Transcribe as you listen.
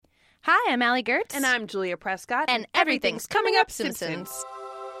Hi, I'm Allie Gertz. And I'm Julia Prescott. And everything's coming up Simpsons.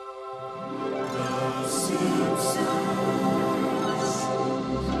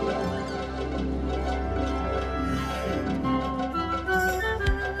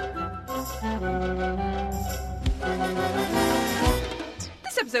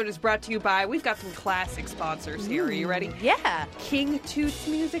 This episode is brought to you by, we've got some classic sponsors here. Are you ready? Yeah. King Toots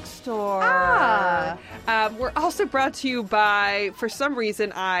Music Store. Ah. We're also brought to you by, for some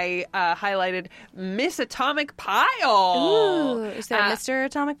reason, I highlighted Miss Atomic Pile. Ooh, is there Mr.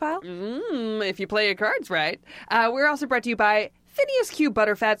 Atomic Pile? If you play your cards right. We're also brought to you by Phineas Q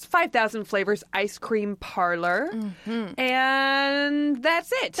Butterfat's 5,000 Flavors Ice Cream Parlor. Mm-hmm. And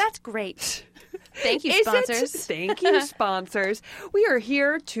that's it. That's great. Thank you, Is sponsors. it? Thank you, sponsors. We are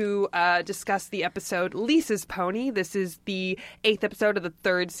here to discuss the episode Lisa's Pony. This is the 8th episode of the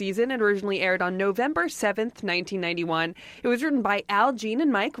 3rd season. It originally aired on November 7th, 1991. It was written by Al Jean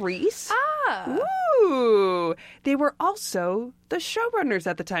and Mike Reese. Ah. Ooh. They were also the showrunners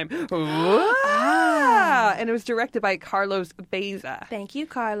at the time. Ah. And it was directed by Carlos Beza. Thank you,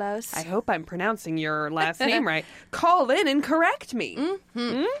 Carlos. I hope I'm pronouncing your last name right. Call in and correct me.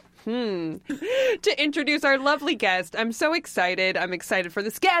 Mm-hmm. To introduce our lovely guest, I'm so excited. I'm excited for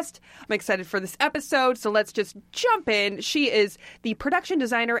this guest. I'm excited for this episode. So let's just jump in. She is the production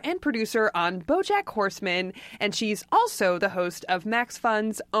designer and producer on BoJack Horseman, and she's also the host of Max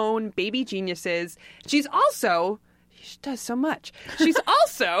Fun's own Baby Geniuses. She does so much. She's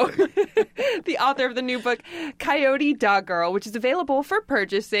also the author of the new book, Coyote Dog Girl, which is available for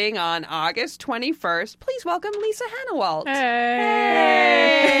purchasing on August 21st. Please welcome Lisa Hannawalt.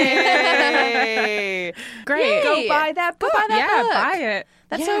 Hey! Great. Yay. Go buy that book. buy that book. Buy it.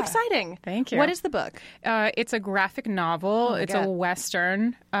 That's so exciting. Thank you. What is the book? It's a graphic novel. It's God. a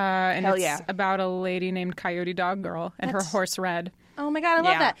Western. And Hell it's yeah. about a lady named Coyote Dog Girl and her horse Red. Oh my God, I love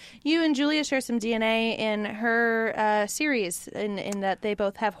Yeah. that. You and Julia share some DNA in her series in that they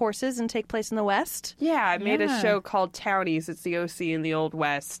both have horses and take place in the West. Yeah, I made a Yeah. show called Townies. It's the OC in the Old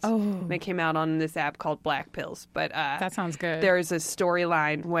West. Oh. And it came out on this app called Black Pills. But That sounds good. there is a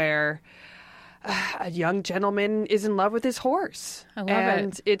storyline where a young gentleman is in love with his horse. I love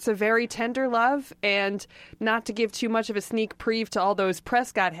and it. it's a very tender love. And not to give too much of a sneak preview to all those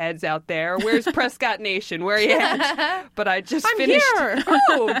Prescott heads out there, where's Prescott Nation? Where are you at? But I just I'm finished. here.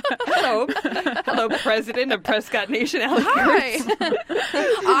 Oh, hello. Hello, President of Prescott Nation, Allie Gertz.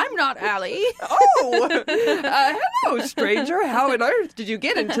 I'm not Allie. Oh, hello, stranger. How on earth did you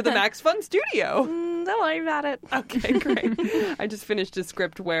get into the Max Fun studio? Don't worry about it. Okay, great. I just finished a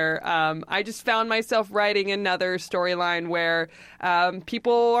script where I just found myself writing another storyline where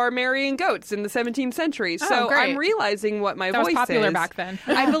people are marrying goats in the 17th century. So great. I'm realizing what my That was voice popular is. back then.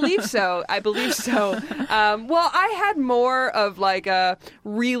 I believe so. Well, I had more of like a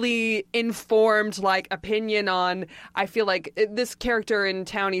really informed like opinion on. I feel like this character in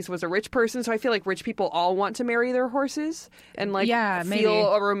Townies was a rich person, so I feel like rich people all want to marry their horses and like Yeah, maybe. feel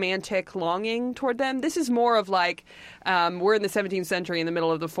a romantic longing toward them. This is more of like we're in the 17th century in the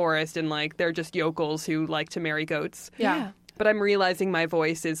middle of the forest, and like they're just yokels who like to marry goats. Yeah. But I'm realizing my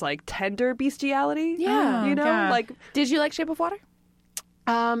voice is like tender bestiality. Yeah. You know, Yeah. like Did you like Shape of Water?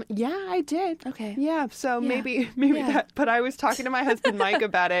 yeah, I did. Okay. Yeah, so Yeah. maybe Yeah. that. But I was talking to my husband Mike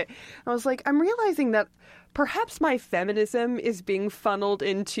about it. I was like, I'm realizing that perhaps my feminism is being funneled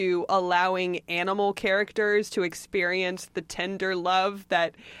into allowing animal characters to experience the tender love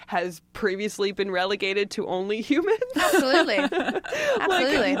that has previously been relegated to only humans. Absolutely.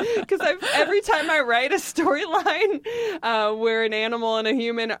 Absolutely. Because every time I write a storyline where an animal and a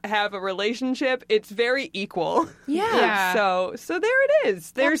human have a relationship, it's very equal. Yeah. Yeah. So there it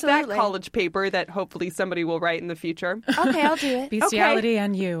is. There's Absolutely. that college paper that hopefully somebody will write in the future. Okay, I'll do it. Bestiality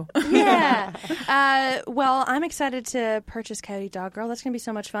and you. Yeah. Well, I'm excited to purchase Coyote Dog Girl. That's going to be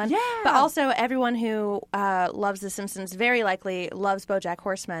so much fun. Yeah. But also, everyone who loves The Simpsons very likely loves BoJack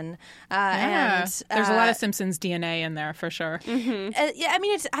Horseman. Yeah. And There's a lot of Simpsons DNA in there for sure. yeah, I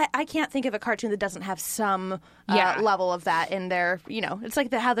mean, I can't think of a cartoon that doesn't have some Yeah. level of that in there. You know, it's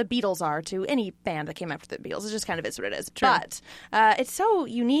like how the Beatles are to any band that came after the Beatles. It just kind of is what it is. True. But it's so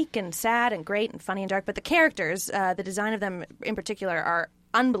unique and sad and great and funny and dark. But the characters, the design of them in particular, are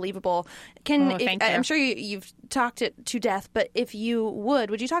unbelievable. Oh, thank you. I'm sure you've talked it to death, but if you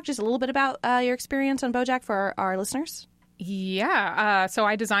would you talk just a little bit about your experience on BoJack for our listeners? Yeah. So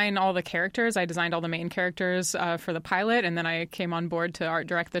I designed all the characters. I designed all the main characters for the pilot, and then I came on board to art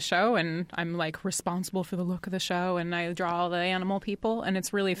direct the show, and I'm like responsible for the look of the show, and I draw all the animal people, and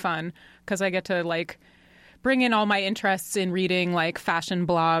it's really fun because I get to like bring in all my interests in reading like fashion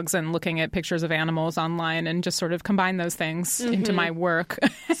blogs and looking at pictures of animals online and just sort of combine those things into my work.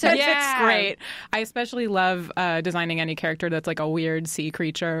 So it's great. I especially love designing any character that's like a weird sea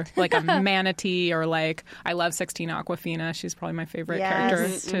creature, like a manatee, or like I love Sextina Aquafina. She's probably my favorite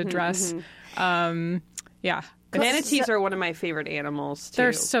character to dress. Yeah. Manatees are one of my favorite animals, too.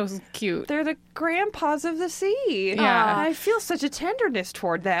 They're so cute. They're the grandpas of the sea. Yeah. I feel such a tenderness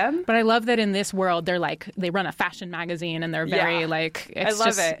toward them. But I love that in this world, they're like, they run a fashion magazine and they're very like, it's I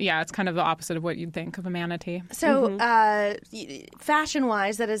love it. Yeah, it's kind of the opposite of what you'd think of a manatee. So,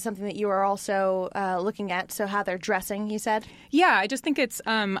 fashion-wise, that is something that you are also looking at. So how they're dressing, you said? Yeah, I just think it's,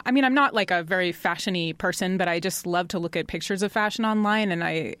 I mean, I'm not like a very fashion-y person, but I just love to look at pictures of fashion online. And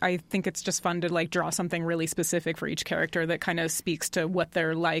I think it's just fun to like draw something really specific for each character that kind of speaks to what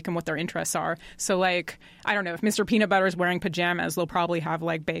they're like and what their interests are. So like, I don't know, if Mr. Peanut Butter is wearing pajamas, they'll probably have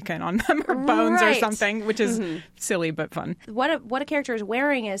like bacon on them or bones or something, which is silly but fun. What a character is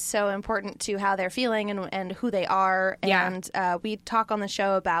wearing is so important to how they're feeling and who they are. And we talk on the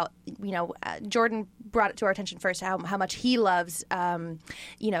show about, Jordan brought it to our attention first how much he loves,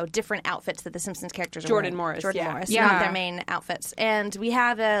 different outfits that the Simpsons characters are wearing. Jordan Morris, not their main outfits. And we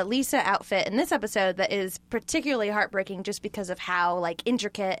have a Lisa outfit in this episode that is particularly heartbreaking just because of how like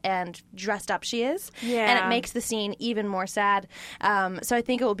intricate and dressed up she is. Yeah. And it makes the scene even more sad. So I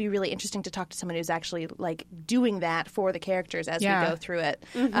think it will be really interesting to talk to someone who's actually like doing that for the characters as we go through it.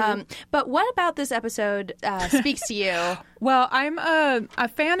 But what about this episode speaks to you? Well, I'm a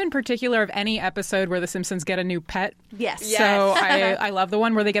fan in particular of any episode where the Simpsons get a new pet. Yes. So I love the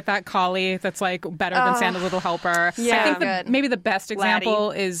one where they get that collie that's like better than Santa's Little Helper. Yeah. I think maybe the best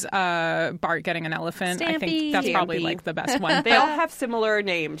example is Bart getting an elephant. Stampy. I think that's probably like the best one. They all have similar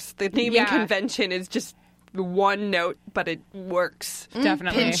names. The naming convention is just one note, but it works.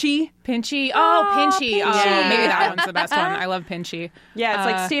 Definitely. Pinchy. Oh, Pinchy. Oh, maybe that one's the best one. I love Pinchy. Yeah, it's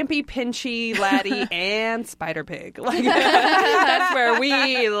like Stampy, Pinchy, Laddie, and Spider Pig. Like, that's where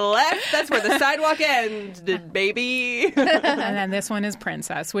we left. That's where the sidewalk ended, baby. And then this one is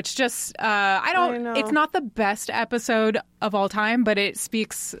Princess, which just, I know. It's not the best episode of all time, but it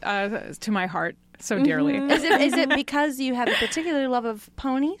speaks to my heart so dearly. Is it because you have a particular love of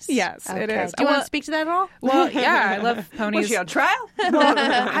ponies? Yes, it is. Do you want to speak to that at all? Well, yeah, I love ponies. Was she on trial?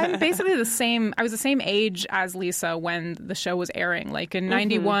 I'm basically the same. I was the same age as Lisa when the show was airing. Like in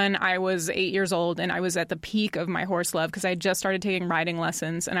 91, I was 8 years old and I was at the peak of my horse love because I just started taking riding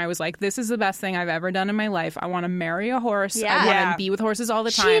lessons. And I was like, this is the best thing I've ever done in my life. I want to marry a horse. I want to be with horses all the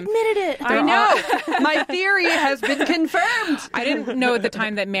time. She admitted it. I know. My theory has been confirmed. I didn't know at the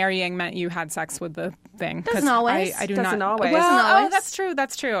time that marrying meant you had sex with the thing. Doesn't always. I do not always. Well, that's true.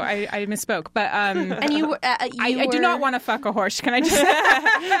 That's true. I misspoke. But and you I do not want to fuck a horse. Can I just?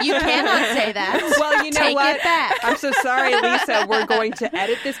 You cannot say that. Well, you know Take what? it back. I'm so sorry, Lisa. We're going to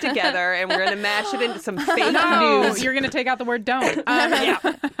edit this together, and we're going to mash it into some fake news. You're going to take out the word "don't."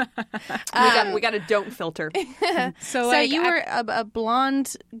 We got a don't filter. So you were a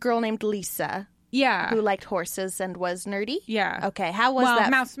blonde girl named Lisa. Yeah. Who liked horses and was nerdy? Yeah. Okay. How was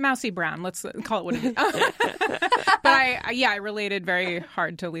that? Mousy brown. Let's call it what it is. But I related very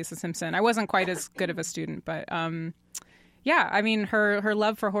hard to Lisa Simpson. I wasn't quite as good of a student, but yeah, I mean, her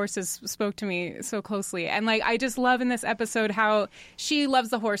love for horses spoke to me so closely. And, like, I just love in this episode how she loves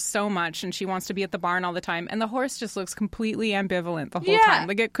the horse so much and she wants to be at the barn all the time. And the horse just looks completely ambivalent the whole time.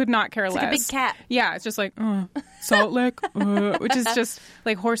 Like, it could not care less. Like a big cat. Yeah, it's just like, Salt Lick, which is just,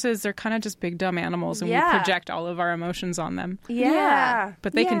 like, horses, they're kind of just big, dumb animals. And we project all of our emotions on them. Yeah.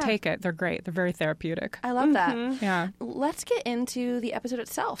 But they can take it. They're great. They're very therapeutic. I love that. Yeah. Let's get into the episode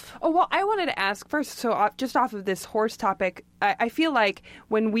itself. Oh, well, I wanted to ask first, so just off of this horse topic, I feel like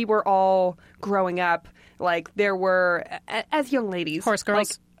when we were all growing up, like there were, as young ladies, horse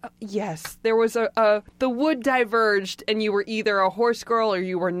girls. Like, yes, there was the wood diverged, and you were either a horse girl or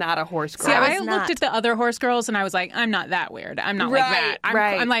you were not a horse girl. See, I looked at the other horse girls, and I was like, I'm not that weird. I'm not like that.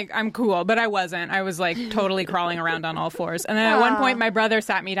 I'm cool, but I wasn't. I was like totally crawling around on all fours. And then at one point, my brother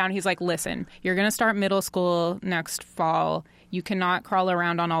sat me down. He's like, listen, you're going to start middle school next fall. You cannot crawl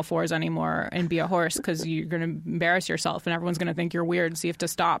around on all fours anymore and be a horse because you're going to embarrass yourself and everyone's going to think you're weird, so you have to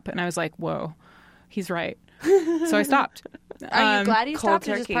stop. And I was like, whoa, he's right. So I stopped. Are you glad you stopped,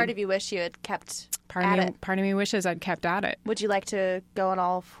 or turkey. just part of you wish you had kept Part of me wishes I'd kept at it. Would you like to go on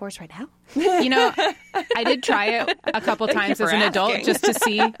all fours right now? You know, I did try it a couple times as an adult just to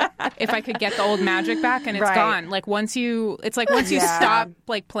see if I could get the old magic back, and it's gone. Like once you stop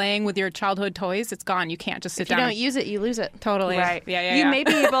like playing with your childhood toys, it's gone. You can't just sit down. If you don't use it, you lose it. Totally. Right. Yeah. You may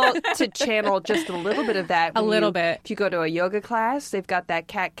be able to channel just a little bit of that. A little bit. If you go to a yoga class, they've got that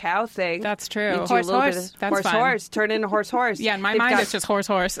cat-cow thing. That's true. You do a little bit of That's fun. horse. Turn into horse. Yeah, in my mind, it's just horse.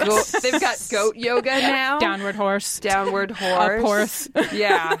 They've got goat yoga now. Downward horse. Downward horse. Up horse.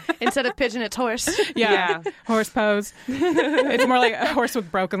 Yeah. Instead of pigeon, it's horse. Yeah. Horse pose. It's more like a horse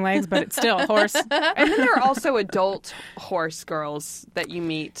with broken legs, but it's still a horse. And then there are also adult horse girls that you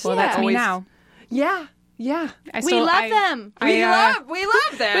meet. Well, that's me now. Yeah. We love them. We love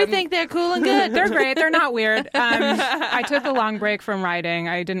them. We think they're cool and good. They're great. They're not weird. I took a long break from riding.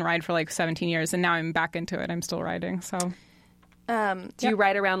 I didn't ride for like 17 years, and now I'm back into it. I'm still riding. So, do you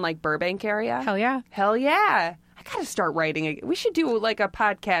ride around like Burbank area? hell yeah. Hell yeah. I gotta start writing. We should do like a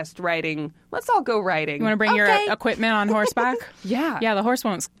podcast writing. Let's all go riding. You want to bring your equipment on horseback? Yeah. Yeah, the horse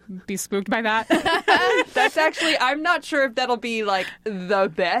won't be spooked by that. That's actually, I'm not sure if that'll be like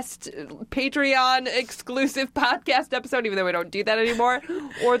the best Patreon exclusive podcast episode, even though we don't do that anymore,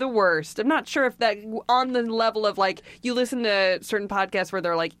 or the worst. I'm not sure if that on the level of like, you listen to certain podcasts where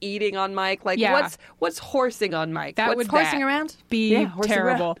they're like eating on mic. Like, what's horsing on mic? That what's would Horsing around? be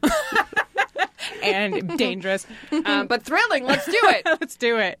terrible. And dangerous. But thrilling. Let's do it. Let's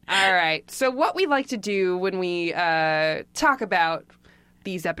do it. All right. So what we like to do when we talk about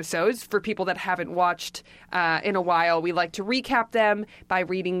these episodes, for people that haven't watched in a while, we like to recap them by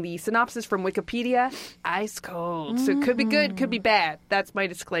reading the synopsis from Wikipedia. Ice cold. So it could be good, could be bad. That's my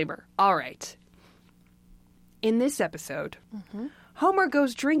disclaimer. All right. In this episode, Homer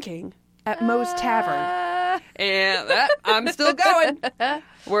goes drinking at Moe's Tavern. And I'm still going.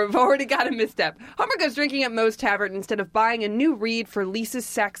 We've already got a misstep. Homer goes drinking at Moe's Tavern instead of buying a new reed for Lisa's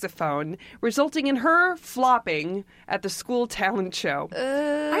saxophone, resulting in her flopping at the school talent show.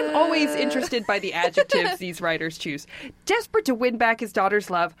 I'm always interested by the adjectives these writers choose. Desperate to win back his daughter's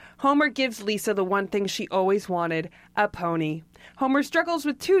love, Homer gives Lisa the one thing she always wanted, a pony. Homer struggles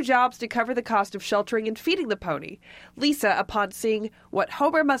with 2 jobs to cover the cost of sheltering and feeding the pony. Lisa, upon seeing what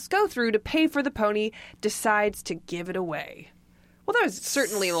Homer must go through to pay for the pony, decides to give it away. Well, that was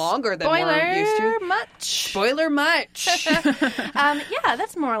certainly longer than we're used to. Spoiler much. Yeah,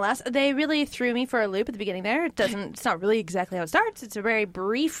 that's more or less. They really threw me for a loop at the beginning there. It's not really exactly how it starts. It's a very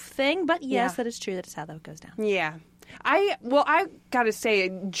brief thing, but yes, that is true. That is how that goes down. Yeah. I gotta say,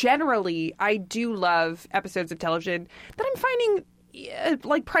 generally, I do love episodes of television that I'm finding,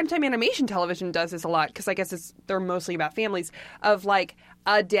 like primetime animation television does this a lot, because I guess they're mostly about families, of like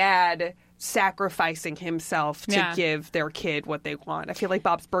a dad sacrificing himself to give their kid what they want. I feel like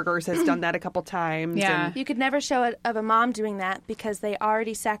Bob's Burgers has done that a couple times. Yeah. And You could never show it of a mom doing that because they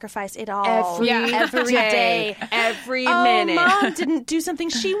already sacrifice it all every day. Every Oh, minute. Mom didn't do something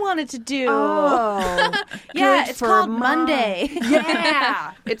she wanted to do. Oh, yeah, good it's for called Mom. Monday.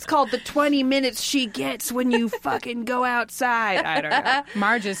 Yeah. It's called the 20 minutes she gets when you fucking go outside. I don't know.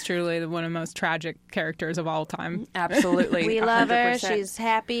 Marge is truly one of the most tragic characters of all time. Absolutely. We love her. 100%. She's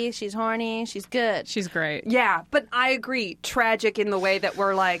happy. She's horny. She's good. She's great. Yeah, but I agree. Tragic in the way that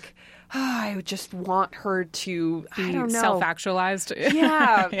we're like, I just want her to, I don't know. Self-actualized.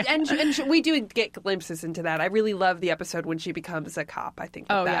 Yeah, and we do get glimpses into that. I really love the episode when she becomes a cop. I think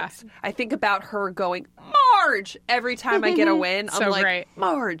I think about her going, Marge, every time I get a win. I'm So like, great.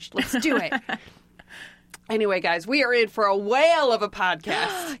 Marge, let's do it. Anyway, guys, we are in for a whale of a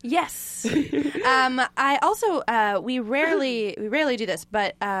podcast. Yes. I also we rarely do this,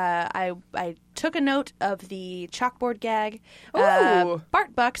 but I took a note of the chalkboard gag. Ooh.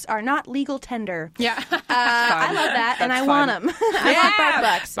 Bart Bucks are not legal tender. Yeah. I love that, and I That's want fun. them. I want Bart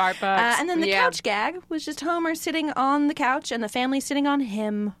Bucks. Bart Bucks. And then the couch gag was just Homer sitting on the couch and the family sitting on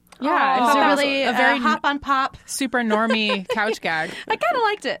him. Yeah, I It thought was that a was really a very hop on pop. super normie couch gag. I kind of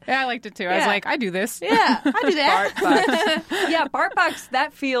liked it. Yeah, I liked it too. I was Yeah. like, I do this. Yeah, I do that. Bart Bucks. Yeah, Bart Bucks,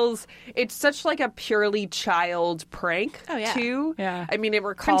 that feels, it's such like a purely child prank, Oh, yeah. too. Yeah. I mean, it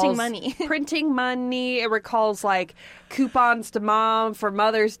recalls... Printing money. It recalls, like, coupons to mom for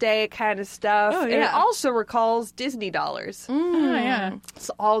Mother's Day kind of stuff. Oh, And it yeah. also recalls Disney dollars. Oh, yeah. It's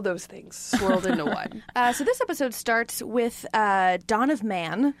all those things swirled into one. So this episode starts with Dawn of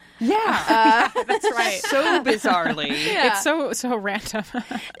Man. Yeah, That's right. so bizarrely. It's so random.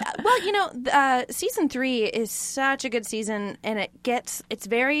 Well, season 3 is such a good season, and it's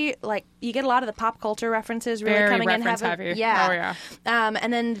very, like, you get a lot of the pop culture references really Very coming in. reference heavy. Yeah. Oh, yeah.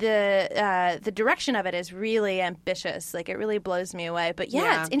 And then the direction of it is really ambitious. Like, it really blows me away. But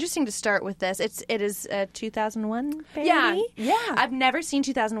Yeah. it's interesting to start with this. It is a 2001 parody. Yeah. I've never seen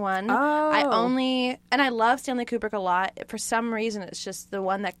 2001. And I love Stanley Kubrick a lot. For some reason, it's just the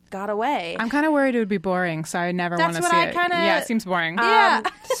one that got away. I'm kind of worried it would be boring, so I never want That's to what see I it. kinda- Yeah, it seems boring. Yeah.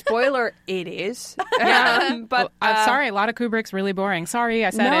 Spoiler, it is. But sorry, a lot of Kubrick's really boring. Sorry, I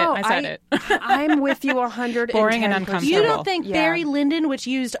said it. I said it. I'm with you 110%. Boring and uncomfortable. You don't think Yeah. Barry Lyndon, which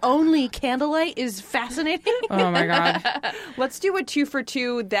used only candlelight, is fascinating? Oh my god. Let's do a 2 for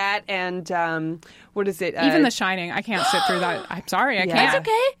 2, that and what is it? Even The Shining, I can't sit through that. I'm sorry, I can't. It's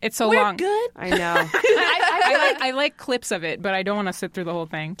okay. It's so We're long. good. I know. I like clips of it, but I don't want to sit through the whole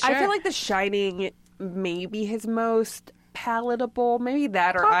thing. I feel like The Shining may be his most palatable. Maybe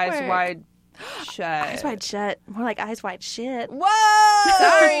that or Eyes Awkward. Wide Shut. Eyes Wide Shut. More like Eyes Wide Shit. Whoa!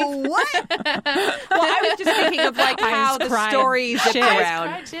 Sorry. What? Well, I was just thinking of like how the cried stories shit. around.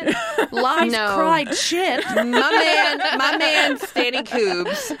 Cried shit. Lies No. cried shit. My man, Stanny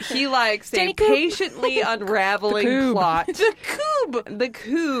Coobs. He likes a Stanny Coob. patiently unraveling Coob. plot. The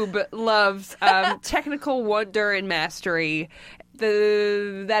Coob loves technical wonder and mastery.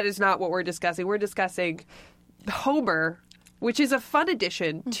 That is not what we're discussing. We're discussing Homer, which is a fun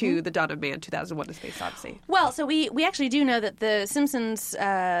addition to the Dawn of Man 2001: A Space Odyssey. Well, so we actually do know that the Simpsons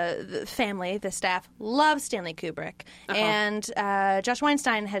the family, the staff, loves Stanley Kubrick. And Josh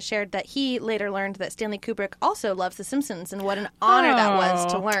Weinstein has shared that he later learned that Stanley Kubrick also loves The Simpsons, and what an honor that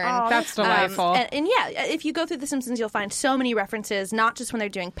was to learn. That's delightful. And yeah, if you go through The Simpsons, you'll find so many references, not just when they're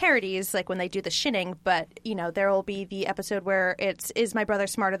doing parodies, like when they do the shinning, but, you know, there will be the episode where it's, is my brother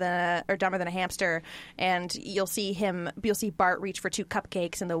smarter than or dumber than a hamster? And you'll see Bart reach for 2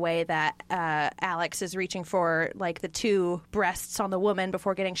 cupcakes in the way that Alex is reaching for, like, the 2 breasts on the woman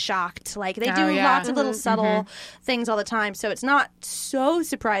before getting shocked. Like, they do lots of little subtle things all the time. So it's not so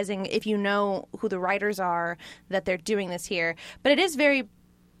surprising if you know who the writers are that they're doing this here. But it is very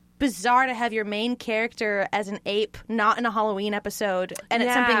bizarre to have your main character as an ape not in a Halloween episode, and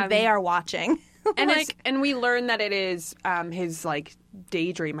it's something they are watching. And Like- and we learn that it is his like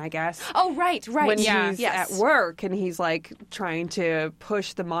daydream, I guess. Oh, right. When he's Yes. at work and he's like trying to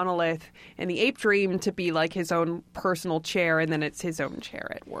push the monolith and the ape dream to be like his own personal chair, and then it's his own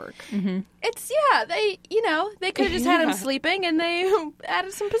chair at work. It's, they could have just had him sleeping, and they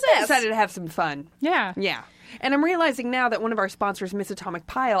added some I pizzazz. decided to have some fun. Yeah. Yeah. And I'm realizing now that one of our sponsors, Miss Atomic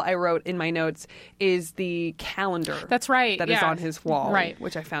Pile, I wrote in my notes, is the calendar. That's right, That is yeah. on his wall. Right.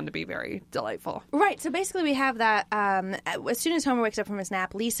 Which I found to be very delightful. Right. So basically, we have that. As soon as Homer wakes up from his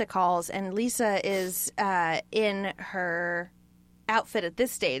nap, Lisa calls, and Lisa is in her outfit at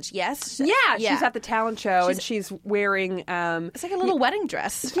this stage. Yes. Yeah, she's at the talent show and she's wearing. It's like a little wedding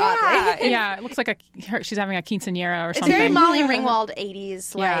dress. Yeah. oddly. Yeah, it looks like she's having a quinceañera or It's something. very Molly Ringwald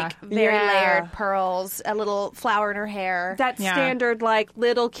 80s, Yeah. like very Yeah. layered pearls, a little flower in her hair. That Yeah. standard, like,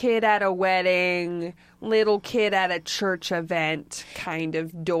 little kid at a wedding, little kid at a church event, kind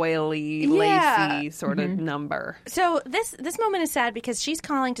of doily, lacy sort of number. So this moment is sad because she's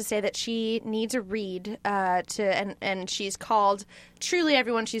calling to say that she needs a read and she's called truly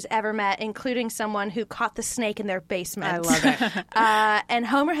everyone she's ever met, including someone who caught the snake in their basement. I love it. And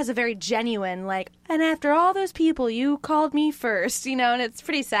Homer has a very genuine, like, and after all those people, you called me first, and it's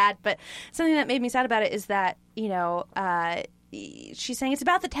pretty sad. But something that made me sad about it is that, she's saying it's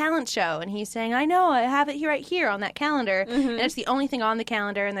about the talent show, and he's saying, I know, I have it right here on that calendar, and it's the only thing on the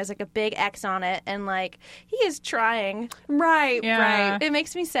calendar, and there's like a big X on it, and like he is trying. Right, Yeah. right. It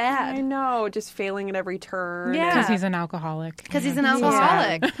makes me I sad know, just failing at every turn. Yeah. Because he's an alcoholic. because he's an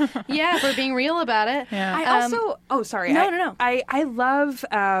alcoholic. Yeah, if we're being real about it. Yeah. I also, sorry. No. I love,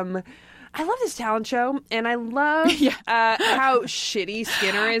 I love this talent show, and I love how shitty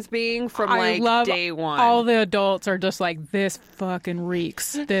Skinner is being from I love day one. all the adults are just like, this fucking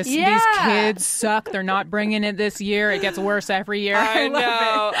reeks. These Yeah. kids suck. They're not bringing it this year. It gets worse every year. I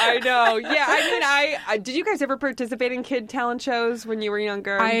love it. I know. Yeah, I mean, I did you guys ever participate in kid talent shows when you were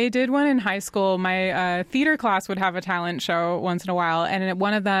younger? I did one in high school. My theater class would have a talent show once in a while, and at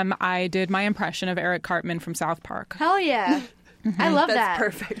one of them, I did my impression of Eric Cartman from South Park. Hell yeah. I love That's that.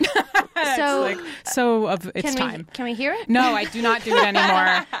 perfect. So So of its can time. can we hear it? No, I do not do it anymore.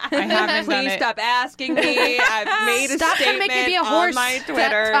 I haven't done Please it. stop asking me. I've made a Stop statement and make me be a on horse my that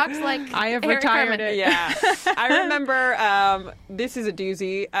Twitter. talks like I have Eric retired Cartman. it. Yeah, I remember. This is a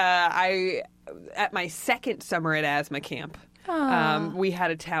doozy. I at my second summer at asthma camp. We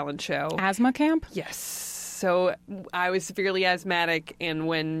had a talent show. Asthma camp? Yes. So I was severely asthmatic, and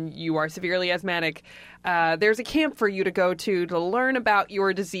when you are severely asthmatic, there's a camp for you to go to learn about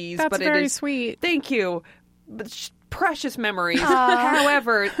your disease. That's but very it is, sweet. Thank you. But precious memories.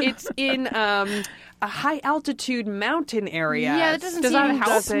 However, it's in a high-altitude mountain area. Yeah, that doesn't Does seem that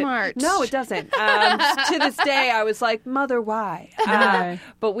help? smart. No, it doesn't. To this day, I was like, Mother, why?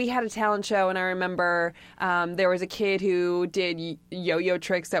 But we had a talent show, and I remember there was a kid who did yo-yo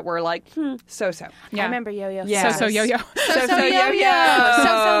tricks that were like, so-so. Yeah. I remember yo-yo. Yeah. So yo-yo. So yo-yo. So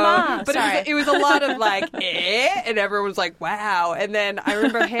ma. But it was a lot of like, and everyone was like, wow. And then I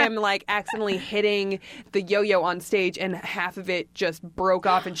remember him like accidentally hitting the yo-yo on stage, and half of it just broke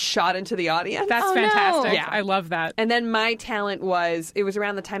off and shot into the audience. That's Oh, fantastic. no. Yeah. I love that. And then my talent was, it was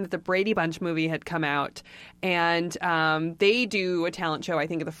around the time that the Brady Bunch movie had come out. And they do a talent show, I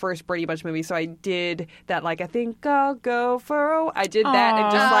think, of the first Brady Bunch movie. So I did that, like, I think I'll go for I did that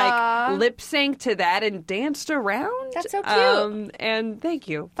and just, like, lip sync to that and danced around. That's so cute. And thank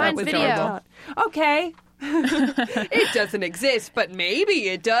you. Find That was video. adorable. Okay. It doesn't exist, but maybe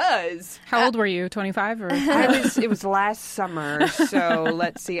it does. How old were you? 25 or? It was last summer, so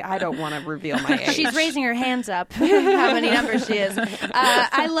let's see. I don't want to reveal my age. She's raising her hands up. How many numbers she is.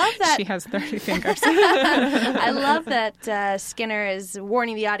 I love that. She has 30 fingers. I love that Skinner is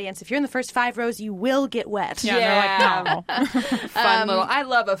warning the audience, if you're in the first 5 rows, you will get wet. Yeah, they're like, no. Fun little. I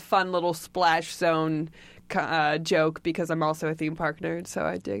love a fun little splash zone joke because I'm also a theme park nerd, so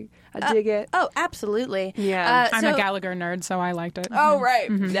I dig it. Oh, absolutely. Yeah. I'm a Gallagher nerd, so I liked it. Oh, right.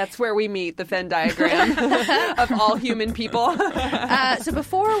 That's where we meet, the Venn diagram of all human people. So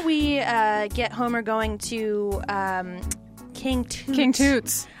before we get Homer going to King Toots. King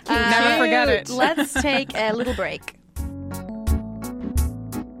Toots. Never forget it. Let's take a little break.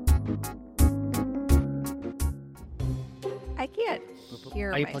 I can't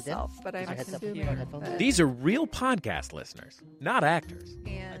hear Are you plugged in? myself, but I'm assuming that... These are real podcast listeners, not actors.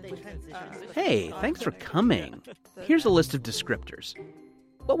 Hey, thanks for coming. Here's a list of descriptors.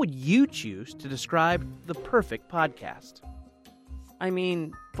 What would you choose to describe the perfect podcast? I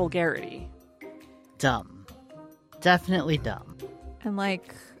mean, vulgarity. Dumb. Definitely dumb. And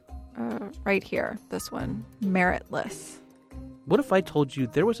right here, this one, meritless. What if I told you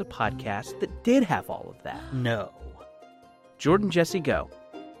there was a podcast that did have all of that? No. Jordan Jesse Go.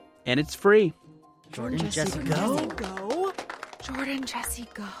 And it's free. Jordan Jesse Go? Jordan Jesse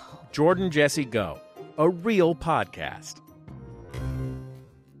Go. Jordan Jesse Go, a real podcast.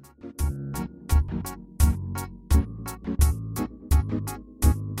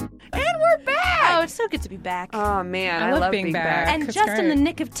 Oh, it's so good to be back. Oh, man. I love being back. And It's just in great. the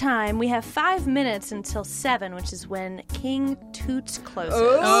nick of time, we have 5 minutes until 7, which is when King Toots closes.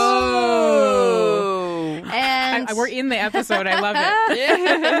 Oh. And We're in the episode. I love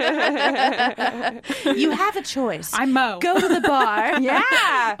it. you have a choice. I'm Mo. Go to the bar.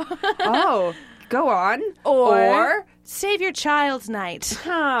 Yeah. Oh, go on. Or save your child's night.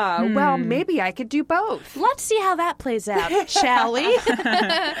 Well, maybe I could do both. Let's see how that plays out, shall we? So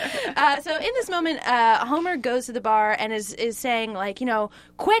in this moment, Homer goes to the bar and is saying, like,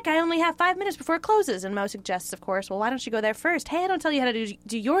 quick, I only have 5 minutes before it closes. And Moe suggests, of course, well, why don't you go there first? Hey, I don't tell you how to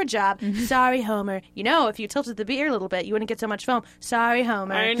do your job. Sorry, Homer. If you tilted the beer a little bit, you wouldn't get so much foam. Sorry,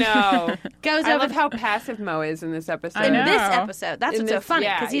 Homer. I know. Goes I over love how passive Mo is in this episode. in know. this episode. That's In what's so this- funny,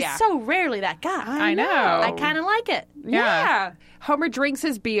 yeah, because he's yeah. so rarely that guy. I know. I kind of like it. Yeah. Homer drinks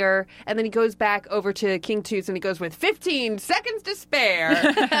his beer, and then he goes back over to King Toots, and he goes with 15 seconds to spare.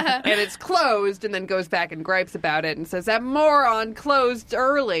 And it's closed, and then goes back and gripes about it and says, that moron closed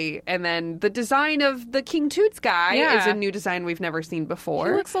early. And then the design of the King Toots guy Yeah. is a new design we've never seen before.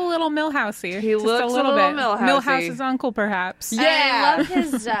 He looks a little Millhousey. He Just looks a little a bit. little Millhousey. Millhouse's uncle, perhaps. Yeah.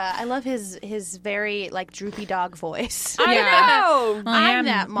 I love his very like droopy dog voice. I know. I I'm am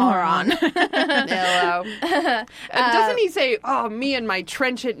that moron. Hello. Doesn't he say, oh, me and my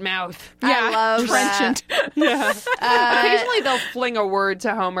trenchant mouth? I love Trenchant. Occasionally they'll fling a word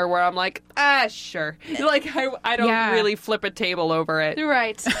to Homer where I'm like, sure. Like, I don't Yeah. really flip a table over it.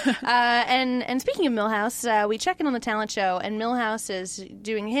 Right. And speaking of Milhouse, we check in on the talent show, and Milhouse is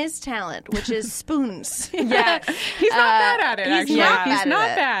doing his talent, which is spoons. Yeah. He's not bad at it, he's actually. not He's bad not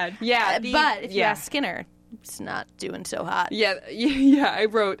at it. bad. Yeah. But if you ask Skinner, it's not doing so hot. Yeah, I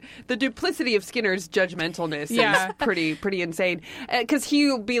wrote the duplicity of Skinner's judgmentalness is pretty insane. Because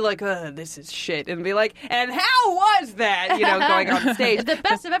he'll be like, this is shit, and be like, and how was that? Going on stage. The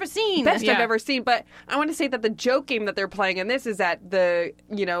best I've ever seen. Best I've ever seen. But I want to say that the joke game that they're playing in this is that the,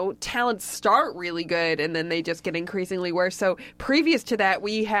 talents start really good and then they just get increasingly worse. So previous to that,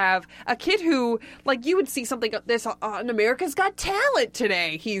 we have a kid who, like, you would see something like this on America's Got Talent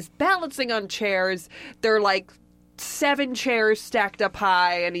today. He's balancing on chairs. They're like 7 chairs stacked up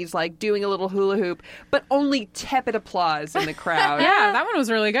high, and he's like doing a little hula hoop, but only tepid applause in the crowd. Yeah, that one was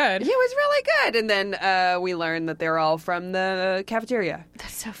really good. It was really good. And then we learned that they're all from the cafeteria.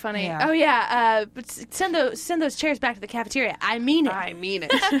 That's so funny. Yeah. Oh yeah, but send those chairs back to the cafeteria. I mean it. I mean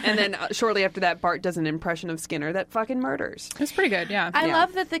it. And then shortly after that, Bart does an impression of Skinner that fucking murders. It's pretty good, yeah. I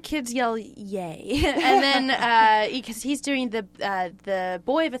love that the kids yell "yay," and then because he's doing the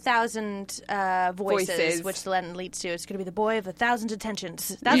boy of 1,000 voices, which then leads to it's going to be the boy of 1,000 detentions,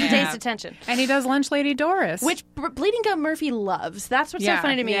 1,000 days detention, and he does Lunch Lady Doris, which Bleeding Gum Murphy loves. That's what's so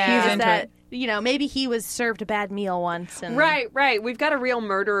funny to me he's is that maybe he was served a bad meal once. And... Right. We've got a real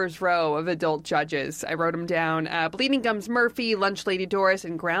murderer's row of adult judges. I wrote them down. Bleeding Gums Murphy, Lunch Lady Doris,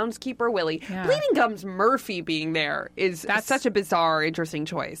 and Groundskeeper Willie. Yeah. Bleeding Gums Murphy being there is such a bizarre, interesting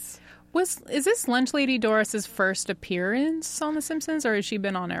choice. Is this Lunch Lady Doris's first appearance on The Simpsons, or has she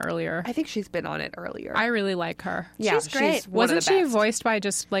been on it earlier? I think she's been on it earlier. I really like her. Yeah, she's great. She's one of the Wasn't she best. voiced by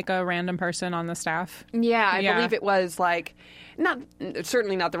just like a random person on the staff? Yeah, I believe it was like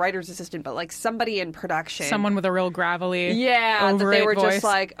certainly not the writer's assistant, but like somebody in production. Someone with a real gravelly, that they were voice. just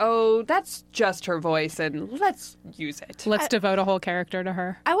like, oh, that's just her voice, and let's use it. Let's devote a whole character to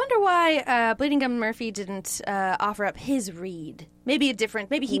her. I wonder why Bleeding Gum Murphy didn't offer up his reed. Maybe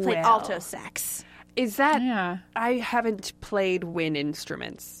he played alto sax. Is that... Yeah. I haven't played wind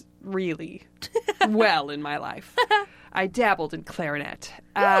instruments really well in my life. I dabbled in clarinet.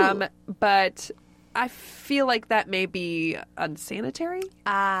 But I feel like that may be unsanitary.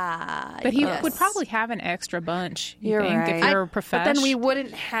 But he would probably have an extra bunch, You're think, right. if you're a professional. But then we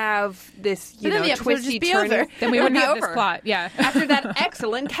wouldn't have this, then the episode would twisty just be turny. over. Then we wouldn't have this plot, yeah. After that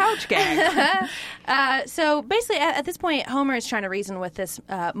excellent couch gag. So basically, at this point, Homer is trying to reason with this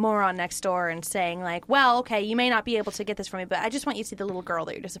moron next door and saying, like, well, okay, you may not be able to get this from me, but I just want you to see the little girl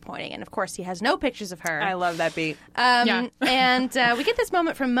that you're disappointing. And of course, he has no pictures of her. I love that beat. And we get this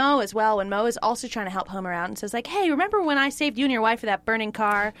moment from Moe as well, when Moe is also trying to help Homer out and says, like, hey, remember when I saved you and your wife for that burning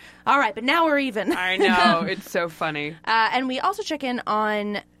car? All right, but now we're even. I know. It's so funny. And we also check in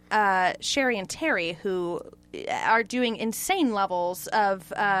on Sherry and Terry, who are doing insane levels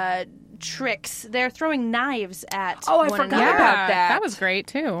of tricks. They're throwing knives at I one forgot another. about that. That was great,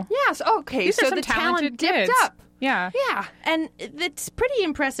 too. Yes. Okay. These are So some the talent talented dipped kids. up. Yeah. Yeah. And it's pretty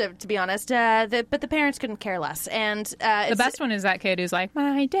impressive, to be honest. But the parents couldn't care less. And The best one is that kid who's like,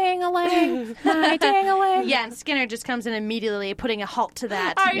 my dang-a-lang, my dang-a-lang. Yeah, and Skinner just comes in immediately, putting a halt to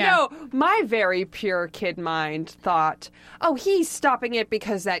that. I know. My very pure kid mind thought, oh, he's stopping it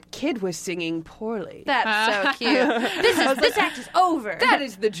because that kid was singing poorly. That's so cute. This act is over. That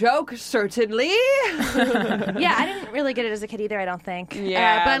is the joke, certainly. Yeah, I didn't really get it as a kid either, I don't think.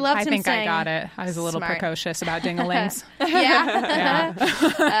 Yeah. But I loved I him think saying... I got it. I was a little Smart. precocious about ding-a-lings. Yeah.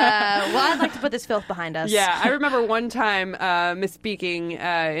 Well, I'd like to put this filth behind us. Yeah, I remember one time misspeaking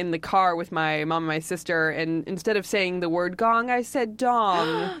in the car with my mom and my sister, and instead of saying the word gong, I said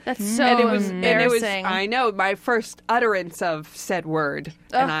dong. That's so And embarrassing. I know, my first utterance of said word,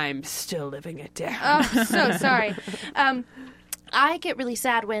 and I'm still living it down. Oh, so sorry. I get really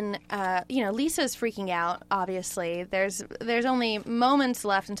sad when, Lisa's freaking out, obviously. There's only moments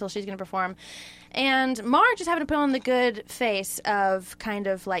left until she's going to perform. And Marge is having to put on the good face of kind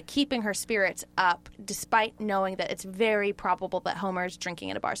of like keeping her spirits up despite knowing that it's very probable that Homer's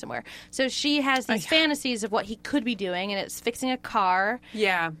drinking at a bar somewhere. So she has these fantasies of what he could be doing, and it's fixing a car.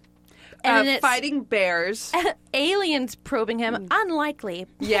 Yeah. And it's fighting bears. aliens probing him. Unlikely.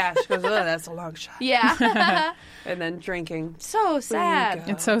 Yeah, she goes, oh, that's a long shot. Yeah. And then drinking. So sad.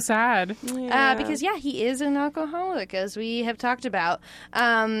 It's so sad. Because, he is an alcoholic, as we have talked about.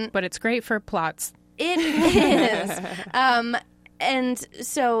 But it's great for plots. It is. And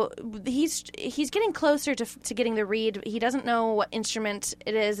so he's getting closer to getting the read. He doesn't know what instrument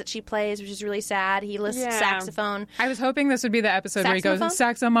it is that she plays, which is really sad. He lists saxophone. I was hoping this would be the episode where he goes,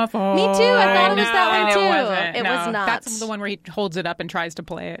 saxophone. Me too. I thought it was that one And too. It wasn't. It was not. That's the one where he holds it up and tries to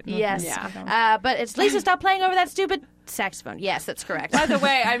play it. Yes. Yeah. But it's Lisa, stop playing over that stupid saxophone. Yes, that's correct. By the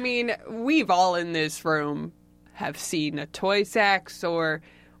way, I mean, we've all in this room have seen a toy sax or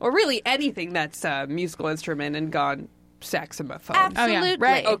really anything that's a musical instrument and gone, saxophone. Absolutely.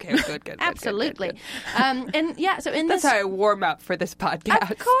 Right. Okay, good. Absolutely. Good. And yeah, so in That's this... how I warm up for this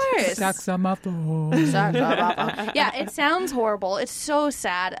podcast. Of course. Saxophone. Yeah, it sounds horrible. It's so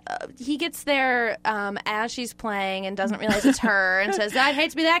sad. He gets there as she's playing and doesn't realize it's her and says, "I'd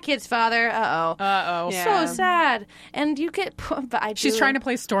hate to be that kid's father." Uh-oh. Yeah. So sad. And you get... But I She's trying to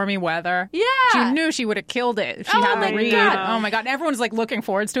play stormy weather. Yeah. She knew she would have killed it if she Oh had my the read. God. Oh my God. Everyone's like looking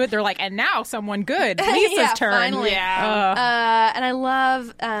forward to it. They're like, and now someone good. Lisa's Yeah, turn. finally. Yeah. And I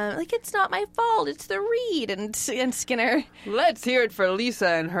love, it's not my fault. It's the reed. And Skinner... Let's hear it for Lisa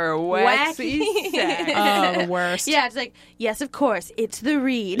and her waxy Wacky. sax. Oh, the worst. Yeah, it's like, yes, of course, it's the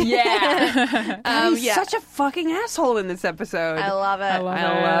reed. Yeah. He's yeah. such a fucking asshole in this episode. I love it. I love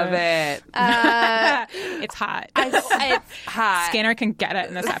I love it. It's hot. It's hot. Skinner can get it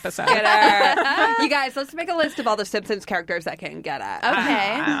in this episode. Get her. You guys, let's make a list of all the Simpsons characters that can get it.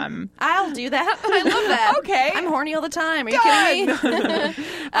 Okay. I'll do that. I love that. Okay. I'm horny all the time. Are you kidding me?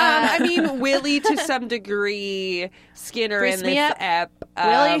 I mean, Willie to some degree, Skinner Grease in me this up. ep.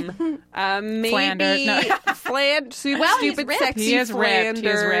 Willie? Maybe Flanders. No. Well, he's stupid, ripped. sexy He is ripped. He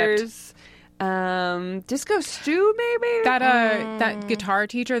is ripped. Flanders. Disco Stew, maybe? That guitar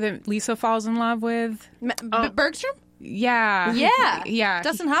teacher that Lisa falls in love with. Bergstrom? Yeah. Yeah. Yeah.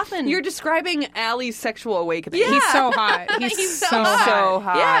 Dustin Hoffman. You're describing Allie's sexual awakening. He's so hot. He's so hot. So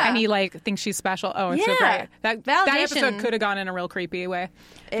hot. Yeah. And he thinks she's special. Oh, it's so Yeah. great. That Validation. episode could have gone in a real creepy way.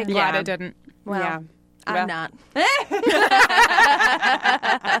 I'm It- glad Yeah. it didn't. Well, Yeah. I'm not.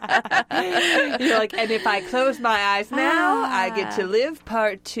 You're like, and if I close my eyes now, I get to live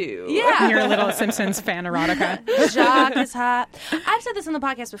part 2. Yeah. You're a little Simpsons fan erotica. Jacques is hot. I've said this on the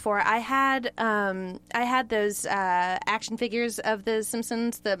podcast before. I had those action figures of the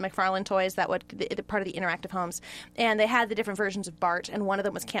Simpsons, the McFarlane toys that would part of the interactive homes, and they had the different versions of Bart, and one of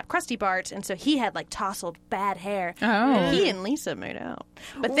them was Camp Krusty Bart, and so he had like tousled bad hair. Oh. And he and Lisa made out,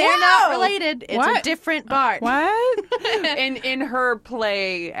 but they're not related. It's a What? different Bart. What? In her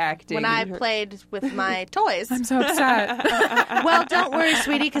play acting. When I played with my toys. I'm so upset. Well, don't worry,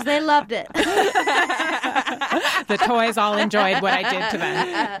 sweetie, because they loved it. The toys all enjoyed what I did to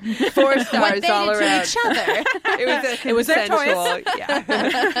them. 4 stars What they all did around. to each other. It was their consensual. Yeah.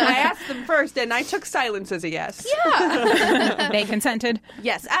 I asked them first, and I took silence as a yes. They consented.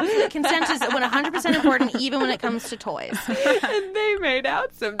 Yes, absolutely. Consent is 100% important, even when it comes to toys. And they made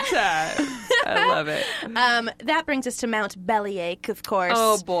out sometimes. I love it. That brings us to Mount Bellyache, of course.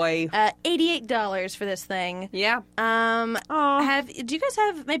 Oh boy. $88 for this thing. Yeah. Do you guys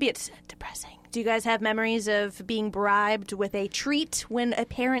have, maybe it's depressing, do you guys have memories of being bribed with a treat when a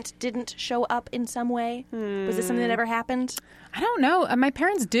parent didn't show up in some way? Was this something that ever happened? I don't know. My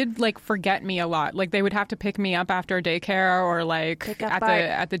parents did forget me a lot. Like they would have to pick me up after daycare or Pick up at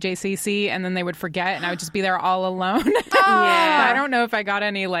Bart. the JCC, and then they would forget, and I would just be there all alone. Yeah. But I don't know if I got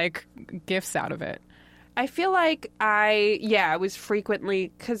any gifts out of it. I feel like I was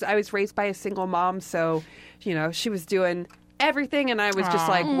frequently, because I was raised by a single mom, so, she was doing everything, and I was just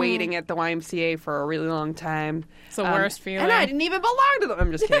waiting at the YMCA for a really long time. It's the worst feeling. And I didn't even belong to them.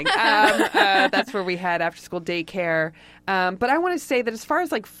 I'm just kidding. That's where we had after school daycare. But I want to say that as far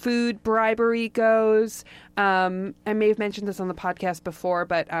as food bribery goes, I may have mentioned this on the podcast before,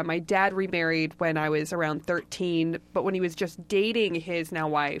 but my dad remarried when I was around 13. But when he was just dating his now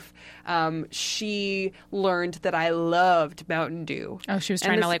wife, she learned that I loved Mountain Dew. Oh, she was And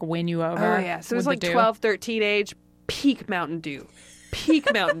trying this- to win you over. Oh, yeah. So it was with the dew. 12, 13 age, peak Mountain Dew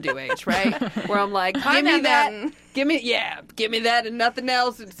age, right? Where I'm like, give me that. Give me that and nothing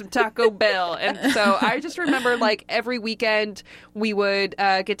else and some Taco Bell. And so I just remember every weekend we would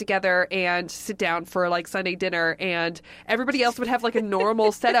get together and sit down for Sunday dinner, and everybody else would have a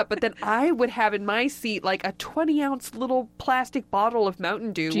normal setup, but then I would have in my seat a 20-ounce little plastic bottle of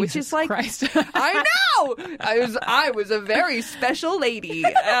Mountain Dew, which is Jesus Christ. I know! I was a very special lady.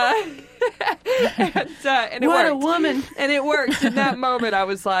 And it What a worked. woman. And it worked. In that moment, I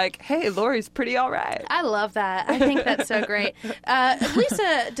was like, hey, Lori's pretty all right. I love that. I think that's so great.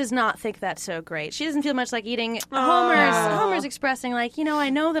 Lisa does not think that's so great. She doesn't feel much like eating. Homer's expressing I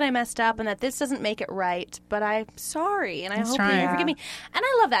know that I messed up and that this doesn't make it right, but I'm sorry and I hope trying. you forgive me. And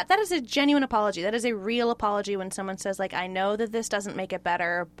I love that. That is a genuine apology. That is a real apology when someone says I know that this doesn't make it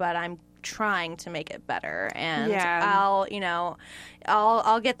better, but I'm trying to make it better, and Yeah.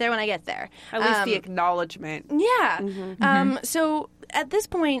 I'll get there when I get there. At least the acknowledgement. Yeah. So at this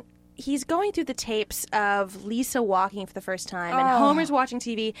point, he's going through the tapes of Lisa walking for the first time, and Homer's watching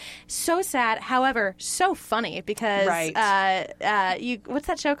TV. So sad, however, so funny because Right. what's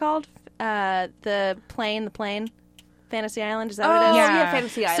that show called? The plane. Fantasy Island. Is that what it is? Yeah,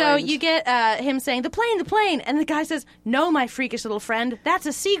 Fantasy Island. So you get him saying, the plane, and the guy says, no, my freakish little friend, that's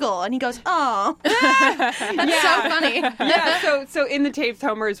a seagull. And he goes, oh. That's so funny. Yeah, so in the tapes,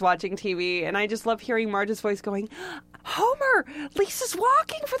 Homer is watching TV, and I just love hearing Marge's voice going, Homer, Lisa's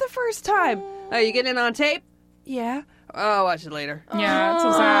walking for the first time. Oh, you getting in on tape? Yeah. Oh, I'll watch it later. Yeah, it's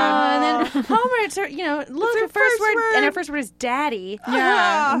so sad. And then Homer, it's her, look, her first word, and her first word is daddy.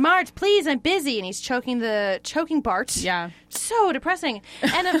 Yeah. Marge, please, I'm busy. And he's choking Bart. Yeah. So depressing.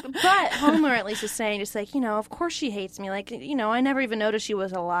 And but Homer at least is saying, just like, of course she hates me. Like, I never even noticed she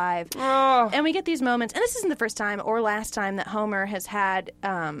was alive. Oh. And we get these moments, and this isn't the first time or last time that Homer has had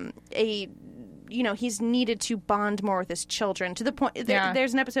he's needed to bond more with his children to the point.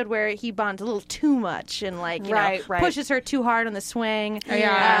 There's an episode where he bonds a little too much and pushes her too hard on the swing. Oh,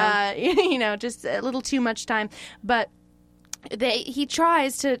 yeah. Just a little too much time. But he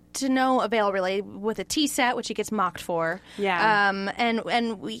tries to no avail really with a tea set, which he gets mocked for. Yeah.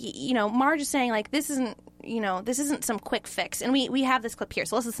 And we, Marge is saying like this isn't some quick fix, and we have this clip here,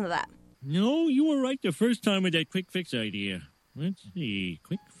 so let's listen to that. No, you were right the first time with that quick fix idea. Let's see.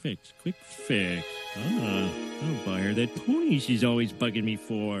 Quick fix. I'll buy her that pony she's always bugging me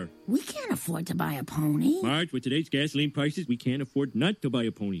for. We can't afford to buy a pony. Marge, with today's gasoline prices, we can't afford not to buy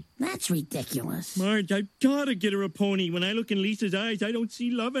a pony. That's ridiculous. Marge, I've got to get her a pony. When I look in Lisa's eyes, I don't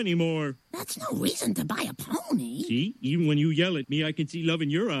see love anymore. That's no reason to buy a pony. See? Even when you yell at me, I can see love in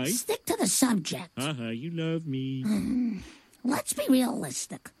your eyes. Stick to the subject. You love me. Let's be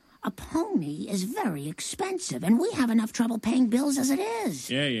realistic. A pony is very expensive, and we have enough trouble paying bills as it is.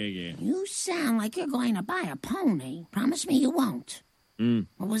 Yeah. You sound like you're going to buy a pony. Promise me you won't.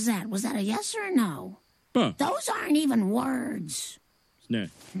 What was that? Was that a yes or a no? Those aren't even words. Snap.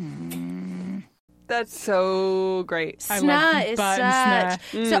 That's so great. Snah is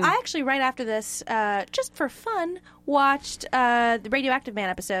such. So I actually, right after this, just for fun, watched the Radioactive Man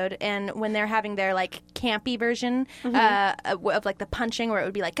episode, and when they're having their like campy version of like the punching, where it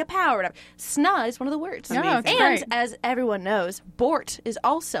would be like kapow or whatever. Snah is one of the words. Yeah, it's and great. as everyone knows, Bort is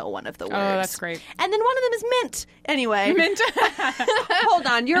also one of the words. Oh, that's great. And then one of them is mint. Anyway, Mint. Hold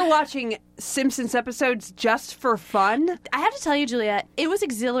on, you're watching Simpsons episodes just for fun? I have to tell you, Julia, it was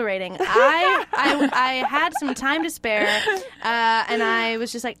exhilarating. I had some time to spare, and I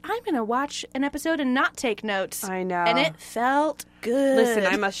was just like, I'm going to watch an episode and not take notes. I know. And it felt good. Listen,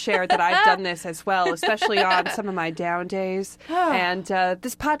 I must share that I've done this as well, especially on some of my down days. And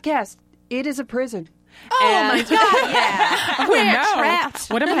this podcast, it is a prison. Oh my God! Yeah, we're trapped.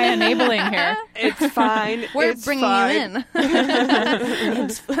 What am I enabling here? It's fine. We're it's bringing fine. you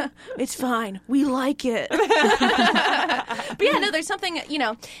in. It's fine. We like it. But yeah, no, there's something,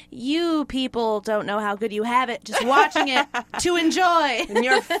 you people don't know how good you have it just watching it to enjoy. And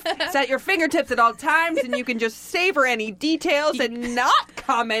it's at your fingertips at all times, and you can just savor any details and not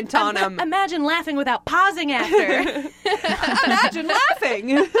comment on them. Imagine laughing without pausing after. Imagine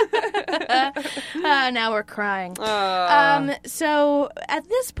laughing. Now we're crying. So at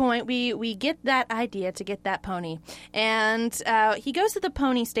this point, we get that idea to get that pony, and he goes to the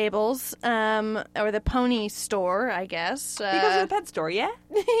pony stables, or the pony store, I guess. He goes to the pet store, yeah?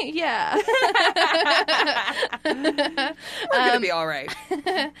 Yeah. We're gonna be all right.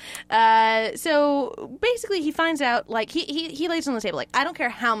 So basically, he finds out, like, he lays on the table, like, I don't care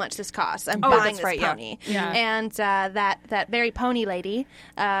how much this costs. I'm buying this pony. Yeah. And that very pony lady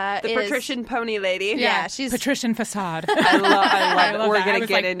The is... patrician pony lady. Yeah, she's... Patrician facade. I love We're that. going I to was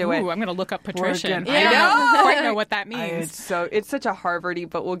get like, into it. Ooh, I'm going to look up patrician. gonna- I I don't quite know what that means. It's such a Harvard-y,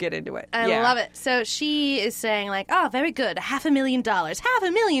 but we'll get into it. I love it. So she is saying, like, oh, very good, $500,000.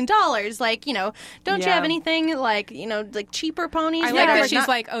 $500,000. Like, don't you have anything, like, like cheaper ponies? I like that she's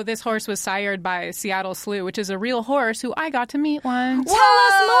like, oh, this horse was sired by Seattle Slew, which is a real horse who I got to meet once. Tell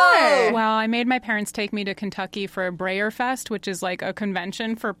us more. Well, I made my parents take me to Kentucky for Breyer Fest, which is like a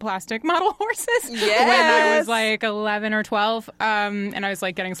convention for plastic model horses. Yes. When I was like 11 or 12, and I was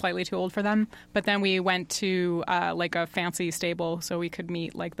like getting slightly too old for them. But then we went to like a fancy stable so we could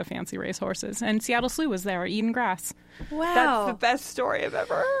meet like the fancy race horses. And Seattle Slew was there eating grass. Wow. That's the best story I've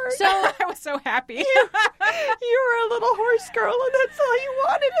ever heard. So I was so happy. You were a little horse girl, and that's all you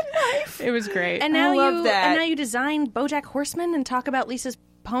wanted in life. It was great. And now I love that. And now you design BoJack Horseman and talk about Lisa's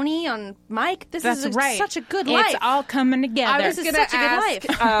pony on Mike. This That's is right. such a good life. It's all coming together. I was This is going to such a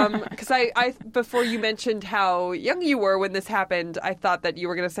good ask, because I before you mentioned how young you were when this happened, I thought that you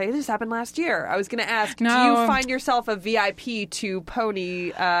were going to say this happened last year. I was going to ask, do you find yourself a VIP to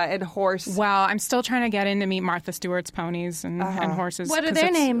pony and horse? Well, I'm still trying to get in to meet Martha Stewart's ponies and horses. What are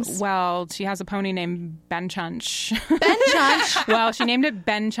their names? Well, she has a pony named Ben Chunch. Ben Chunch? Well, she named it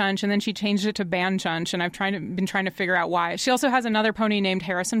Ben Chunch, and then she changed it to Ban Chunch, and I've been trying to figure out why. She also has another pony named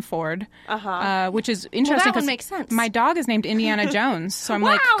Harrison Ford, which is interesting that one makes sense. my dog is named Indiana Jones, so I'm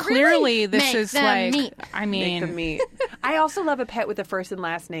Wow, clearly really? this Make is them like, meet. I mean, Make them meet. I also love a pet with a first and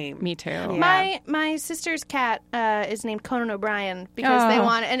last name. me too. Yeah. My sister's cat is named Conan O'Brien because they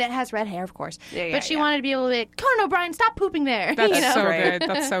want, and it has red hair, of course. Yeah, but she wanted to be able to be like, Conan O'Brien, stop pooping there. That's you know? so Right. good.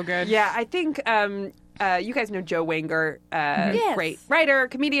 That's so good. Yeah, I think you guys know Joe Wanger, Yes. great writer,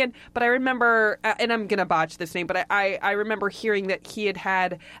 comedian. But I remember, and I'm going to botch this name, but I remember hearing that he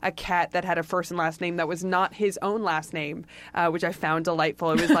had a cat that had a first and last name that was not his own last name, which I found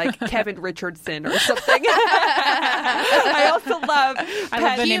delightful. It was like Kevin Richardson or something. I also love I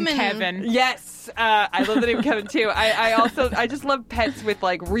love the name Kevin. Yes, I love the name Kevin too. I just love pets with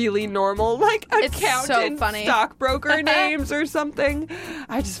like really normal like It's so accountant, funny. stockbroker names or something.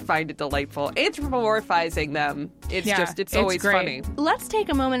 I just find it delightful. Anthropomorphizing them. It's it's always great. funny. Let's take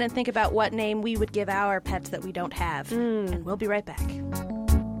a moment and think about what name we would give our pets that we don't have. And we'll be right back.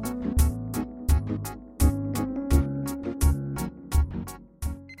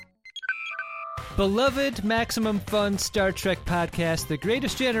 Beloved Maximum Fun Star Trek podcast, The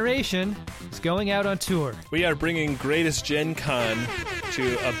Greatest Generation, is going out on tour. We are bringing Greatest Gen Con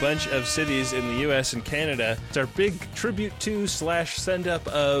to a bunch of cities in the U.S. and Canada. It's our big tribute to / send-up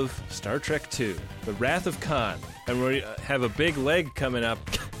of Star Trek II, The Wrath of Khan. And we have a big leg coming up.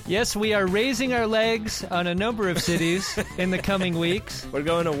 Yes, we are raising our legs on a number of cities in the coming weeks. We're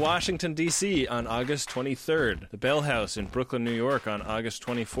going to Washington, D.C. on August 23rd, the Bell House in Brooklyn, New York on August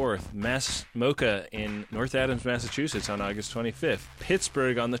 24th, Mass Mocha in North Adams, Massachusetts on August 25th,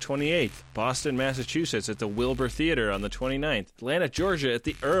 Pittsburgh on the 28th, Boston, Massachusetts at the Wilbur Theater on the 29th, Atlanta, Georgia at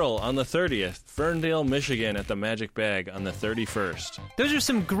the Earl on the 30th, Ferndale, Michigan at the Magic Bag on the 31st. Those are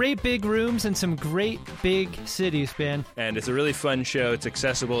some great big rooms and some great big cities, Ben. And it's a really fun show. It's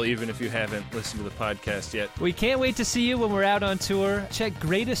accessible even if you haven't listened to the podcast yet. We can't wait to see you when we're out on tour. Check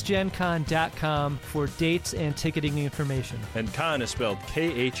greatestgencon.com for dates and ticketing information. And Khan is spelled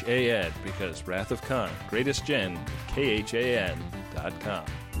K-H-A-N because Wrath of Khan. Greatest Gen, K-H-A-N.com.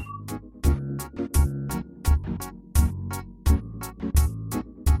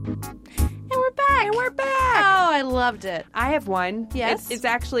 And we're back. Oh, I loved it. I have one. Yes? It's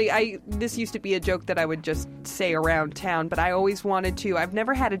actually, this used to be a joke that I would just say around town, but I always wanted to. I've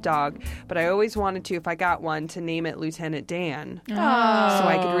never had a dog, but I always wanted to, if I got one, to name it Lieutenant Dan. Oh. So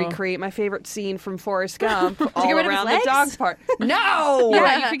I could recreate my favorite scene from Forrest Gump all get rid of around his the dog legs? park. No!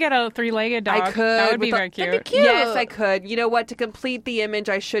 Yeah, you could get a three-legged dog. I could. That would be with very cute. That'd be cute. Yes, I could. You know what? To complete the image,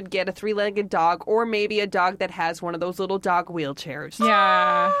 I should get a three-legged dog or maybe a dog that has one of those little dog wheelchairs.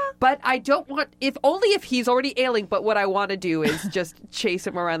 Yeah. But I don't want, only if he's already ailing, but what I want to do is just chase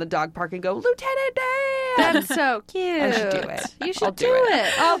him around the dog park and go, Lieutenant Dan! That's so cute. I should do it. You should I'll do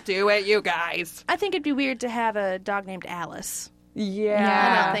it. I'll do it, you guys. I think it'd be weird to have a dog named Alice.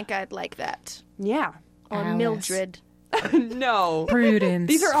 Yeah. I don't think I'd like that. Yeah. Or Alice. Mildred. No. Prudence.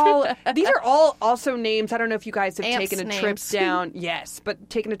 These are all also names. I don't know if you guys have Ants taken a trip names. down. Yes, but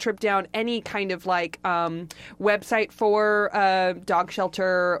taken a trip down any kind of like website for dog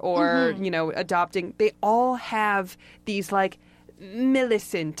shelter or adopting. They all have these like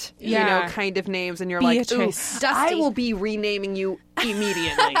Millicent, kind of names, and you're Beatrice. like, ooh, I will be renaming you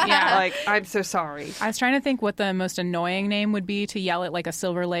immediately. Yeah. Like, I'm so sorry. I was trying to think what the most annoying name would be to yell at like a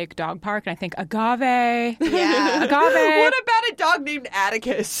Silver Lake dog park, and I think Agave. Yeah. Agave. What about a dog named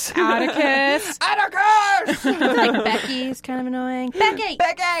Atticus? Atticus. Atticus! Like Becky's kind of annoying. Becky!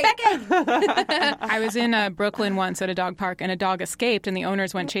 I was in Brooklyn once at a dog park, and a dog escaped, and the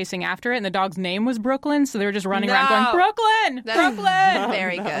owners went chasing after it, and the dog's name was Brooklyn, so they were just running around going, Brooklyn! Brooklyn!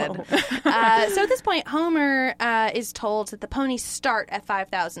 Very good. So at this point, Homer is told that the ponies start at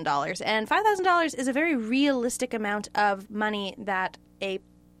 $5,000, and $5,000 is a very realistic amount of money that a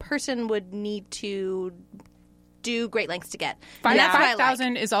person would need to do great lengths to get. And that's what I like.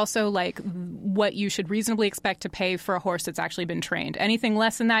 $5,000 is also like what you should reasonably expect to pay for a horse that's actually been trained. Anything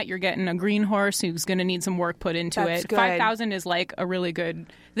less than that, you're getting a green horse who's going to need some work put into That's it. good. $5,000 is like a really good.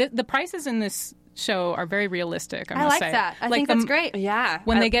 The prices in this show are very realistic. I like that. I think that's great. Yeah.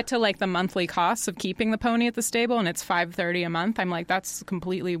 When they get to like the monthly costs of keeping the pony at the stable and it's $530 a month, I'm like, that's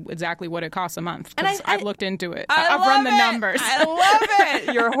completely exactly what it costs a month. Because I've looked into it. I've run the numbers. I love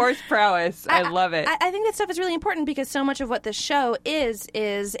it. Your horse prowess. I love it. I think that stuff is really important because so much of what this show is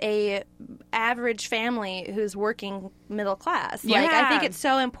a average family who's working middle class. Yeah. Like, I think it's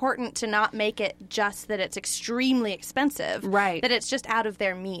so important to not make it just that it's extremely expensive. Right. That it's just out of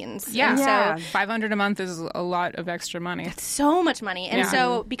their means. Yeah. And so $500 a month is a lot of extra money. It's so much money. And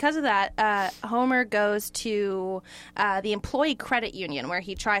so because of that, Homer goes to the employee credit union where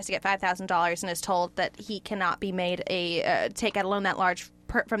he tries to get $5,000 and is told that he cannot be made take out a loan that large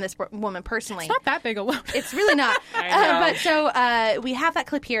from this woman personally. It's not that big a loan. It's really not. But so we have that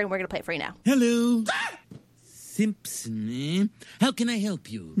clip here, and we're going to play it for you now. Hello. Simpson, eh? How can I help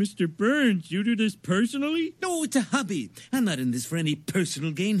you? Mr. Burns, you do this personally? No, it's a hobby. I'm not in this for any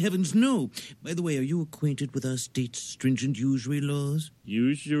personal gain, heavens no. By the way, are you acquainted with our state's stringent usury laws?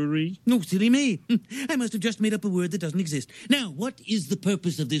 Usury? No, silly me. I must have just made up a word that doesn't exist. Now, what is the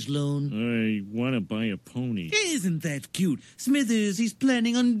purpose of this loan? I want to buy a pony. Isn't that cute? Smithers, he's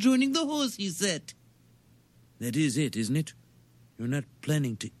planning on joining the horse he set. That is it, isn't it? You're not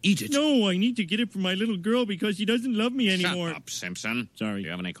planning to eat it. No, I need to get it for my little girl because she doesn't love me anymore. Shut up, Simpson. Sorry. Do you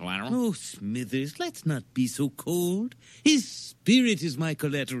have any collateral? Oh, Smithers, let's not be so cold. His spirit is my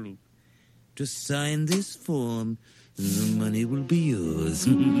collateral. Just sign this form, and the money will be yours.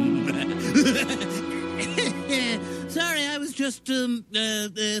 Sorry, I was just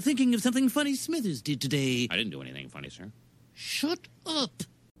thinking of something funny Smithers did today. I didn't do anything funny, sir. Shut up.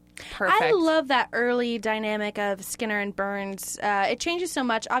 Perfect. I love that early dynamic of Skinner and Burns. It changes so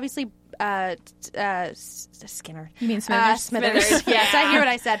much. Obviously, Skinner. You mean Smithers? Smithers. Yes, I hear what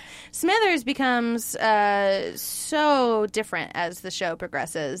I said. Smithers becomes so different as the show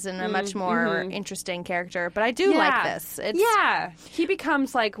progresses and a much more interesting character. But I do like this. He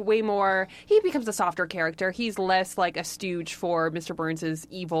becomes like way more. He becomes a softer character. He's less like a stooge for Mr. Burns'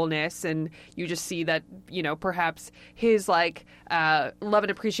 evilness, and you just see that perhaps his like love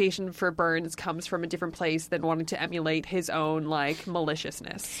and appreciation for Burns comes from a different place than wanting to emulate his own like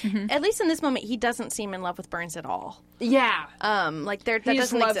maliciousness. At least in this moment, he doesn't seem in love with Burns at all. Yeah. Like that he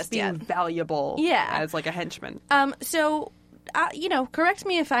doesn't loves exist being yet. valuable. Yeah. As like a henchman. So, correct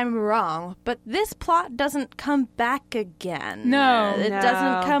me if I'm wrong, but this plot doesn't come back again. No. It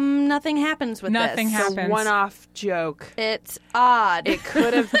doesn't come, nothing happens with Nothing this. happens. It's a one-off joke. It's odd. It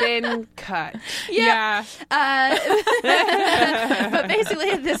could have been cut. Yeah. But basically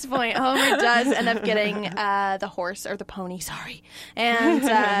at this point, Homer does end up getting the horse, or the pony, sorry. And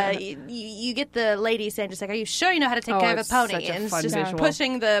you get the lady saying just like, are you sure you know how to take care of a pony? Such a and fun it's just visual.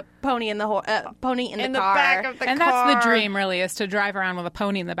 pushing the pony in the pony in the car. back of the And car. that's the dream, really, is to drive around with a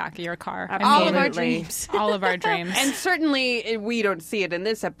pony in the back of your car. All of our Absolutely. dreams. All of our dreams. And certainly we don't see it in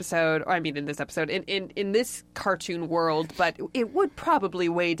this episode. Or, I mean, in this episode, in this cartoon world, but it would probably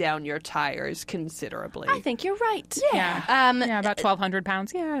weigh down your tires considerably. I think you're right. yeah. About 1,200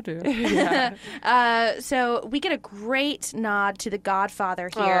 pounds. Yeah, I do. So we get a great nod to The Godfather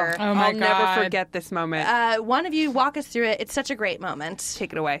here. Oh, my I'll never God. forget this moment. One of you walk us through it. It's such a great moment.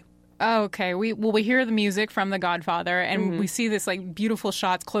 Take it away. Okay, we hear the music from The Godfather, and we see this like beautiful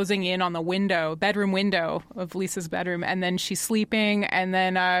shots closing in on the bedroom window of Lisa's bedroom, and then she's sleeping, and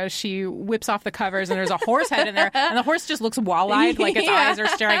then she whips off the covers, and there's a horse head in there, and the horse just looks wall-eyed, like its eyes are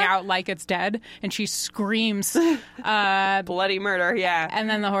staring out like it's dead, and she screams, Bloody murder, yeah. and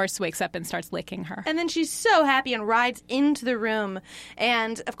then the horse wakes up and starts licking her. And then she's so happy and rides into the room.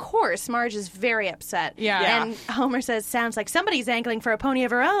 And, of course, Marge is very upset. Yeah. And Homer says, sounds like somebody's angling for a pony of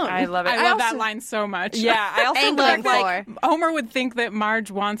her own. I love it. I love that line so much. Yeah, I also Angling love for. Homer would think that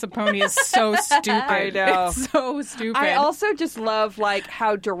Marge wants a pony is so stupid. I know. It's so stupid. I also just love like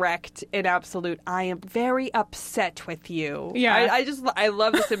how direct and absolute. I am very upset with you. Yeah. I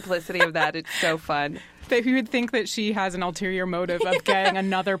love the simplicity of that. It's so fun. that he would think that she has an ulterior motive of getting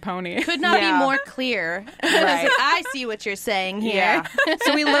another pony. Could not Yeah. be more clear. Right. I see what you're saying here. Yeah.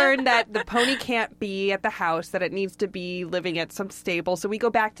 So we learned that the pony can't be at the house, that it needs to be living at some stable. So we go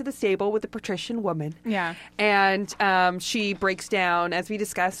back to the stable with the patrician woman. Yeah. And she breaks down, as we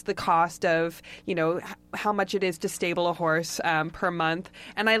discussed, the cost of, how much it is to stable a horse per month.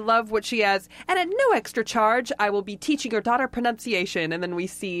 And I love what she has. And at no extra charge, I will be teaching your daughter pronunciation. And then we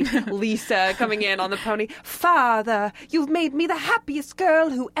see Lisa coming in on the pony. Father, you've made me the happiest girl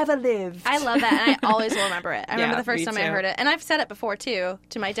who ever lived. I love that, and I always will remember it. I remember the first me time I too. heard it. And I've said it before, too,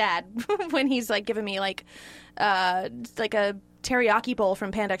 to my dad, when he's, giving me, a teriyaki bowl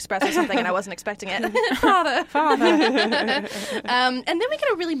from Panda Express or something, and I wasn't expecting it. Father. And then we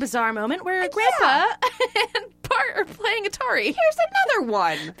get a really bizarre moment where Grandpa and Bart are playing Atari. Here's another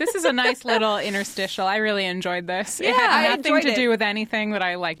one. This is a nice little interstitial. I really enjoyed this. Yeah, it had I nothing enjoyed to it. do with anything, but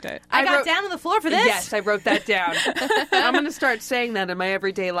I liked it. I got down on the floor for this. Yes, I wrote that down. I'm going to start saying that in my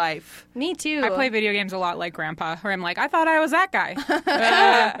everyday life. Me too. I play video games a lot like Grandpa, where I'm like, I thought I was that guy.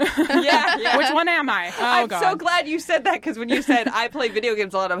 Yeah. Which one am I? Oh, I'm God. so glad you said that, because when you said I play video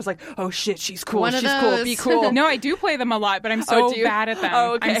games a lot, I was like, oh shit, she's cool. One of She's cool. those. Be cool. No, I do play them a lot, but I'm so do you? bad at them.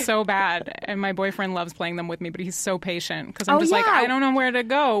 Oh, okay. I'm so bad. And my boyfriend loves playing them with me, but he's so patient because I'm Oh, just like, yeah. I don't know where to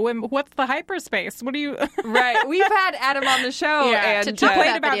go. What's the hyperspace? What do you... Right. We've had Adam on the show. Yeah, and to talk played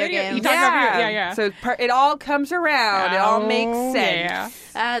about about video video games. You talked about video. Yeah. So it all comes around. It all makes Oh, sense.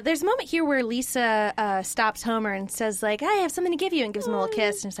 yeah. There's a moment here where Lisa stops Homer and says, like, I have something to give you, and gives him a little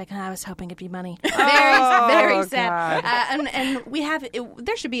kiss. And he's like, I was hoping it'd be money. Very sad. And we have,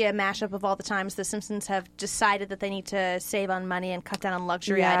 there should be a mashup of all the times the Simpsons have decided that they need to save on money and cut down on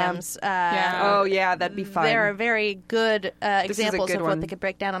luxury items. Oh, yeah, that'd be fun. There are very good examples good of one. what they could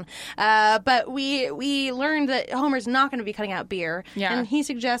break down on. But we learned that Homer's not going to be cutting out beer. Yeah. And he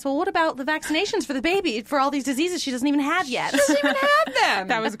suggests, well, what about the vaccinations for the baby for all these diseases she doesn't even have yet? Doesn't even have them.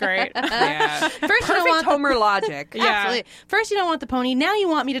 That was great. Yeah. First, you don't Perfect want Homer logic. Yeah. Absolutely. First, you don't want the pony. Now you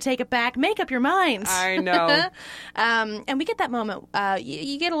want me to take it back. Make up your minds. I know. And we get that moment.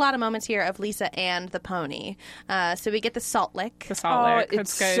 You get a lot of moments here of Lisa and the pony. So we get the salt lick. The salt lick.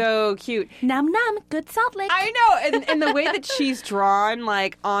 It's That's good. so cute. Nom nom. Good salt lick. I know, and the way that she's drawn,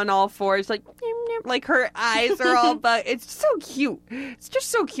 like on all fours, like her eyes are all bug. It's so cute. It's just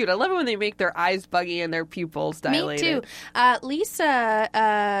so cute. I love it when they make their eyes buggy and their pupils dilated. Me too. Lisa,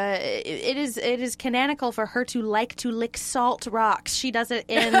 it is canonical for her to like to lick salt rocks. She does it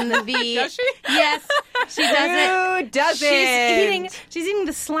in the. Does she? Yes, she does it. Who doesn't? She's eating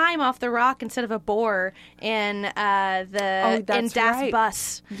the slime off the rock instead of a boar in in Das right.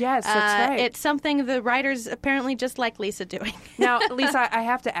 Bus. Yes, that's right. It's something the writers apparently just like Lisa doing. Now, Lisa, I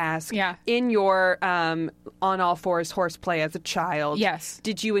have to ask. Yeah. In your on all fours horseplay as a child, Yes.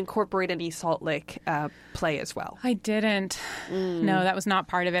 did you incorporate any salt lick play as well? I didn't. No, that was not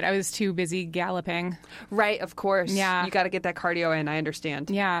part of it. I was too busy galloping. Right, of course. Yeah. You got to get that cardio in. I understand.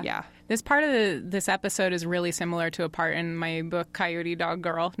 Yeah. Yeah. This part of this episode is really similar to a part in my book, Coyote Dog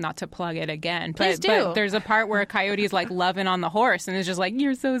Girl. Not to plug it again. Please do. But there's a part where a coyote is like loving on the horse and is just like,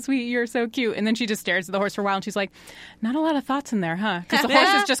 you're so sweet, you're so cute. And then she just stares at the horse for a while and she's like, not a lot of thoughts in there, huh? Because the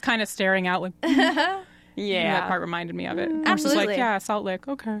horse is just kind of staring out like, Yeah. That part reminded me of it. I was just Absolutely. like, yeah, Salt Lick,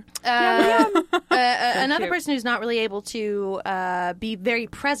 okay. Another cute. person who's not really able to be very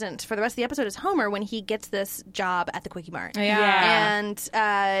present for the rest of the episode is Homer when he gets this job at the Quickie Mart. Yeah. And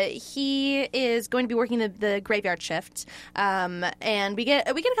he is going to be working the graveyard shift. And we get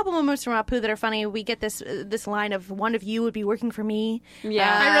a couple moments from Apu that are funny. We get this line of, one of you would be working for me.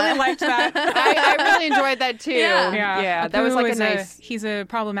 Yeah. I really liked that. I really enjoyed that too. Yeah. That was Apu like is a nice. He's a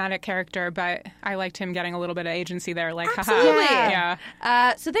problematic character, but I liked him getting a little bit of agency there. Like, Absolutely. haha.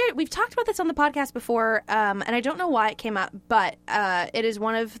 Yeah. So we've talked about this on the podcast before, and I don't know why it came up, but it is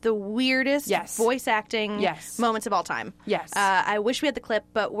one of the weirdest Yes. voice acting Yes. moments of all time. Yes. I wish we had the clip,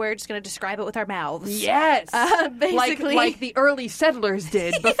 but we're just going to describe it with our mouths. Yes. Basically. Like the early settlers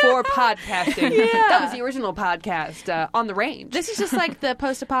did before podcasting. Yeah. That was the original podcast, On the Range. This is just like the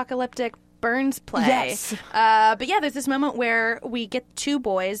post-apocalyptic Burns play. Yes. But yeah, there's this moment where we get two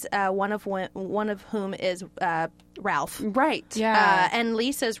boys, one of whom is Ralph. Right. Yeah. And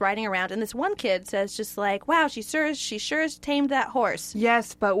Lisa's riding around, and this one kid says just like, wow, she sure has tamed that horse.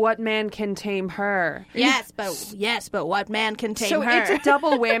 Yes, but what man can tame her? Yes, but what man can tame So her? it's a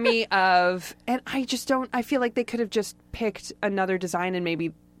double whammy of, and I feel like they could have just picked another design and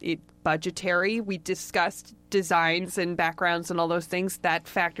maybe it budgetary. We discussed designs and backgrounds and all those things. That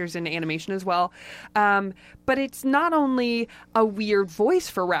factors into animation as well. But it's not only a weird voice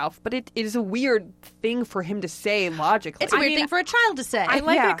for Ralph, but it is a weird thing for him to say logically. It's a weird thing for a child to say. I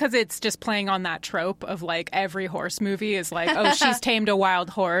like Yeah. it because it's just playing on that trope of like every horse movie is like, oh, she's tamed a wild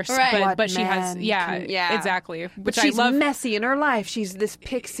horse, Right. but she has, man can- exactly. But Which she's I love. messy in her life. She's this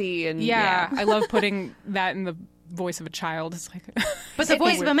pixie, and Yeah, I love putting that in the voice of a child. It's like, but the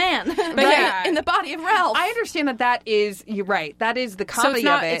voice of a man, but yeah. in the body of Ralph. I understand that is, you're right. That is the so comedy it's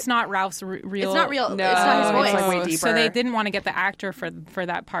not, of it. it's not Ralph's real. It's not real. No, it's not his it's voice. like way deeper. So they didn't want to get the actor for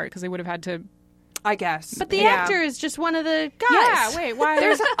that part because they would have had to I guess. But the actor is just one of the guys. Yeah, wait, why?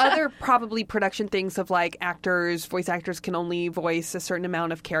 There's other probably production things of like voice actors can only voice a certain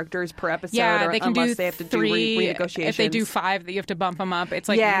amount of characters per episode. Yeah, or they can unless do they have to 3. do renegotiations. If they do 5, that you have to bump them up. It's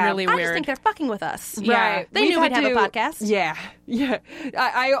like Yeah. really I weird. just think they're fucking with us. Right. They knew we'd have a podcast. Yeah.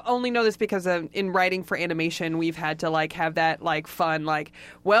 I only know this because in writing for animation, we've had to like have that like fun, like,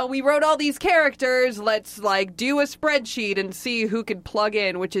 well, we wrote all these characters. Let's like do a spreadsheet and see who can plug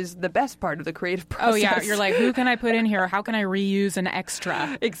in, which is the best part of the creative process. Oh, yeah. You're like, who can I put in here? How can I reuse an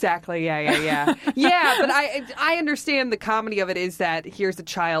extra? Exactly. Yeah. Yeah, but I understand the comedy of it is that here's a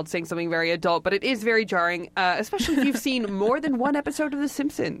child saying something very adult, but it is very jarring, especially if you've seen more than one episode of The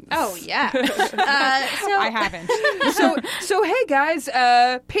Simpsons. Oh, yeah. I haven't. So hey guys,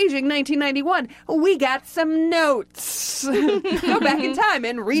 paging 1991, we got some notes. Go back in time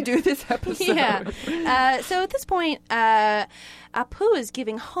and redo this episode. Yeah. So at this point, Apu is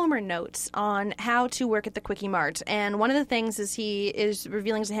giving Homer notes on how to work at the Quickie Mart. And one of the things is he is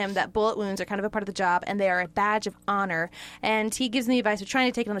revealing to him that bullet wounds are kind of a part of the job and they are a badge of honor. And he gives him the advice of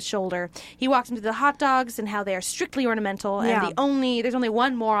trying to take it on the shoulder. He walks him through the hot dogs and how they are strictly ornamental. Yeah. And there's only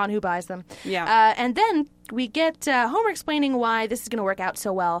one moron who buys them. Yeah. And then we get Homer explaining why this is going to work out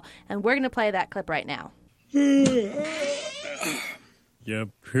so well. And we're going to play that clip right now. The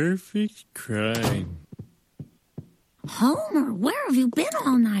perfect crime. Homer, where have you been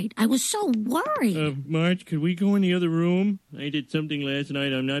all night? I was so worried. Marge, could we go in the other room? I did something last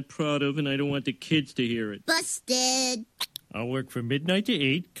night I'm not proud of, and I don't want the kids to hear it. Busted. I'll work from midnight to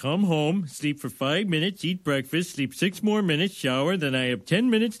 8, come home, sleep for 5 minutes, eat breakfast, sleep 6 more minutes, shower, then I have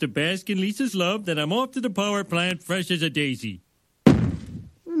 10 minutes to bask in Lisa's love, then I'm off to the power plant fresh as a daisy. Oh,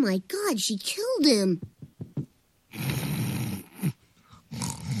 my God, she killed him.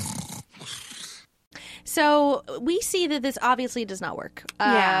 So we see that this obviously does not work.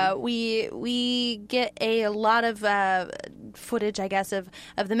 We get a lot of footage, I guess, of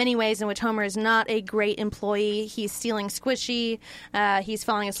the many ways in which Homer is not a great employee. He's stealing Squishy. He's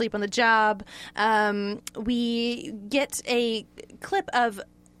falling asleep on the job. We get a clip of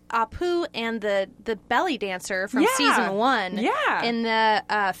Apu and the belly dancer from season 1 in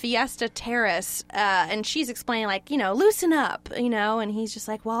the Fiesta Terrace, and she's explaining, like, loosen up, and he's just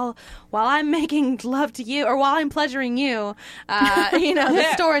like, well, while I'm making love to you, or while I'm pleasuring you, the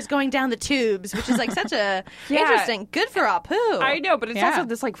store is going down the tubes, which is like such a interesting, good for Apu. I know, but it's also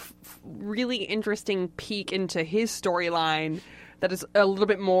this like really interesting peek into his storyline that is a little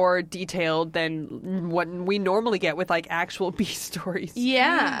bit more detailed than what we normally get with like actual B stories.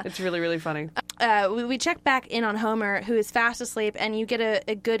 Yeah. It's really, really funny. We check back in on Homer, who is fast asleep, and you get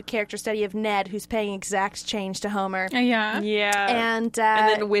a good character study of Ned, who's paying exact change to Homer. Yeah. And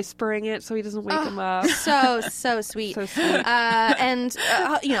then whispering it so he doesn't wake him up. So sweet. So sweet.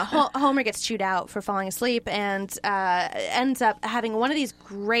 Homer gets chewed out for falling asleep and ends up having one of these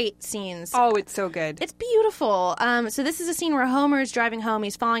great scenes. Oh, it's so good. It's beautiful. So this is a scene where Homer is driving home.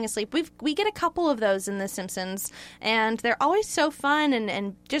 He's falling asleep. We get a couple of those in The Simpsons, and they're always so fun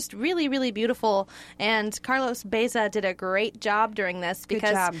and just really, really beautiful. And Carlos Beza did a great job during this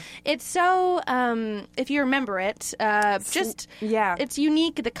because it's so, if you remember it, it's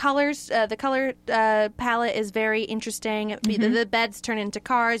unique. The colors, the color palette is very interesting. Mm-hmm. The beds turn into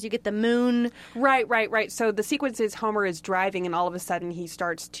cars. You get the moon. Right. So the sequence is Homer is driving, and all of a sudden he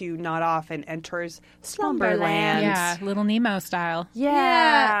starts to nod off and enters Slumberland. Yeah, Little Nemo style.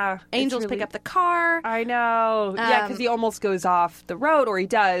 Yeah. Angels pick up the car. I know. Because he almost goes off the road, or he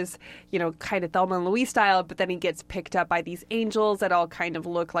does, kind of Thelma and Louise style, but then he gets picked up by these angels that all kind of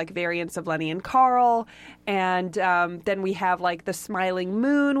look like variants of Lenny and Carl. And then we have like the smiling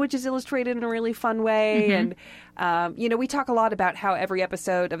moon, which is illustrated in a really fun way. Mm-hmm. And, we talk a lot about how every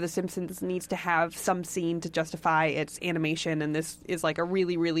episode of The Simpsons needs to have some scene to justify its animation. And this is like a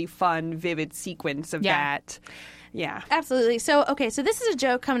really, really fun, vivid sequence of that. Yeah. Absolutely. So this is a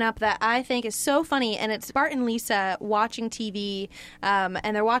joke coming up that I think is so funny, and it's Bart and Lisa watching TV,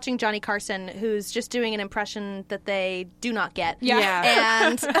 and they're watching Johnny Carson, who's just doing an impression that they do not get.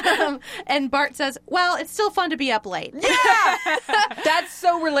 Yeah. And Bart says, well, it's still fun to be up late. Yeah! That's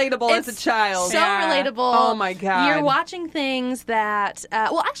so relatable as a child. So relatable. Oh, my God. You're watching things that,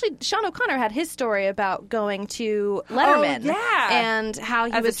 actually, Sean O'Connor had his story about going to Letterman. Oh, yeah. And how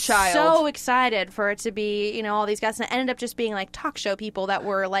he was so excited for it to be, all these guys, and it ended up just being like talk show people that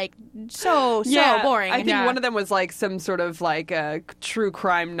were like so boring. I think one of them was like some sort of like a true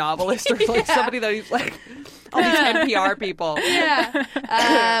crime novelist or like somebody that he's like all these NPR people.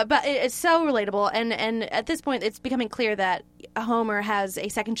 Yeah. But it's so relatable, and at this point it's becoming clear that Homer has a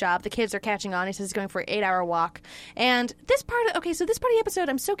second job. The kids are catching on. He says he's going for an 8-hour walk. And this part of the episode,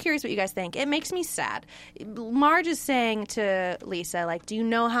 I'm so curious what you guys think. It makes me sad. Marge is saying to Lisa, like, do you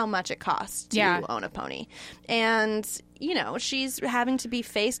know how much it costs to own a pony? And, you know, she's having to be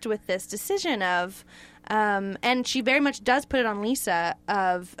faced with this decision of... and she very much does put it on Lisa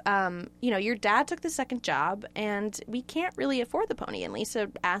of, you know, your dad took the second job and we can't really afford the pony. And Lisa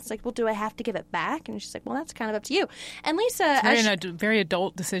asks, like, well, do I have to give it back? And she's like, well, that's kind of up to you. And Lisa... It's a very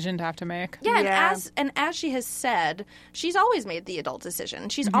adult decision to have to make. Yeah, and as she has said, she's always made the adult decision.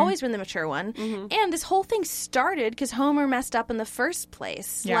 She's always been the mature one. And this whole thing started because Homer messed up in the first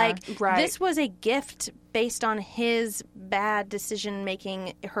place. Yeah. This was a gift based on his bad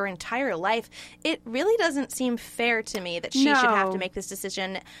decision-making her entire life. It really doesn't seem fair to me that she should have to make this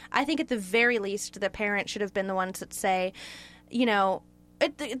decision. I think at the very least, the parent should have been the ones that say, you know,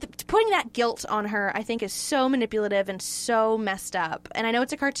 putting that guilt on her, I think, is so manipulative and so messed up. And I know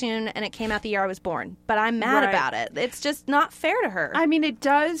it's a cartoon and it came out the year I was born, but I'm mad about it. It's just not fair to her. I mean, it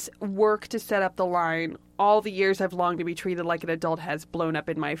does work to set up the line. All the years I've longed to be treated like an adult has blown up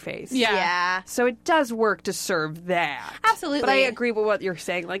in my face. Yeah. So it does work to serve that. Absolutely. But I agree with what you're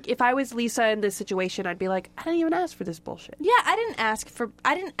saying. Like, if I was Lisa in this situation, I'd be like, I didn't even ask for this bullshit. Yeah, I didn't ask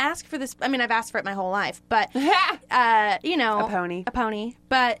for this. I mean, I've asked for it my whole life, but, you know. A pony.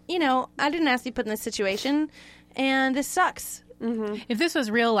 But, you know, I didn't ask to be put in this situation, and this sucks. If this was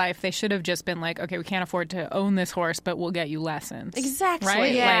real life, they should have just been like, okay, we can't afford to own this horse, but we'll get you lessons. Exactly.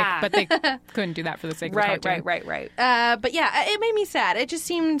 Right? Yeah. But they couldn't do that for the sake of the cartoon. Right. But yeah, it made me sad. It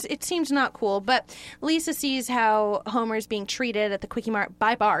seemed not cool. But Lisa sees how Homer's being treated at the Quickie Mart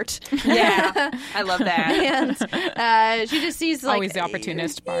by Bart. Yeah. I love that. And she just sees like... Always the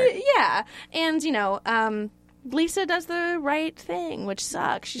opportunist Bart. Yeah. And, you know... Lisa does the right thing, which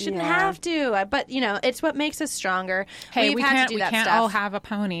sucks. She shouldn't have to, but you know, it's what makes us stronger. Hey, we can't all have a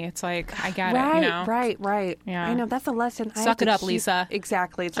pony. It's like I get it, you know. Right. Yeah. I know that's a lesson. Suck it up, Lisa.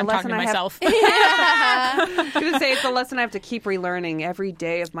 Exactly. It's I'm a lesson talking to myself. I was gonna say it's a lesson I have to keep relearning every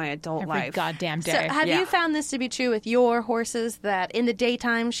day of my adult life. Every goddamn day. So have you found this to be true with your horses? That in the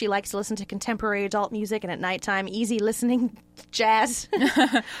daytime she likes to listen to contemporary adult music, and at nighttime easy listening jazz?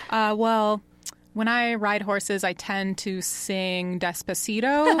 Well. When I ride horses, I tend to sing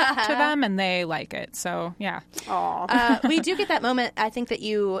Despacito to them, and they like it. So, yeah. We do get that moment, I think, that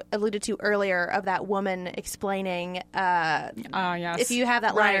you alluded to earlier of that woman explaining yes. if you have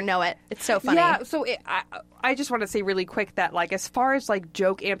that line or know it. It's so funny. Yeah, so I just want to say really quick that, like, as far as, like,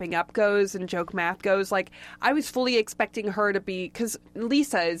 joke amping up goes and joke math goes, like, I was fully expecting her to be, because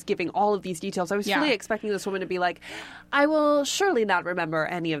Lisa is giving all of these details, I was fully expecting this woman to be like, I will surely not remember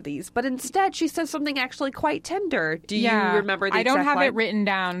any of these. But instead, she says something actually quite tender. Do you remember the I don't exact have line? it written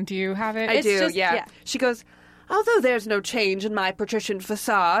down. Do you have it? I do, yeah. She goes, although there's no change in my patrician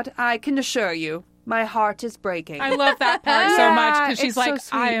facade, I can assure you, my heart is breaking. I love that part so much because she's it's like, so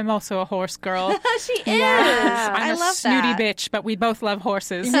sweet. I am also a horse girl. She is. I'm I a love snooty that. bitch, but we both love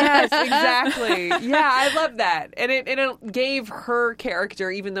horses. Yes, exactly. Yeah, I love that. And it gave her character,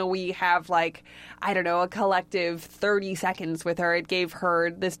 even though we have, like, I don't know, a collective 30 seconds with her, it gave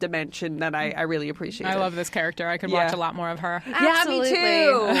her this dimension that I really appreciate. I love this character. I could watch a lot more of her. Absolutely.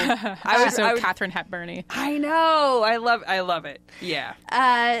 Yeah, me too. She's so Katharine Hepburn-y. I know. I love it. Yeah.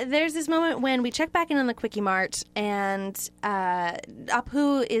 There's this moment when we check back in on the Quickie Mart, and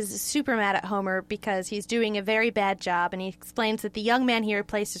Apu is super mad at Homer because he's doing a very bad job, and he explains that the young man he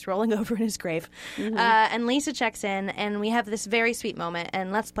replaced is rolling over in his grave. And Lisa checks in, and we have this very sweet moment,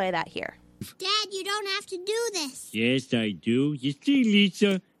 and let's play that here. Dad, you don't have to do this. Yes, I do. You see,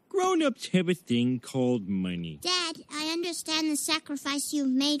 Lisa, grown-ups have a thing called money. Dad, I understand the sacrifice you've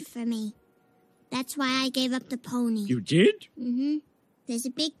made for me. That's why I gave up the pony. You did? Mm-hmm. There's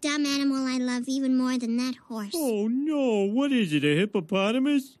a big dumb animal I love even more than that horse. Oh, no. What is it, a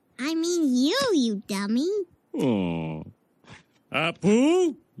hippopotamus? I mean you dummy. Oh.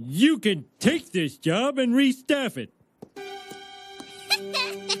 Apu, you can take this job and restaff it.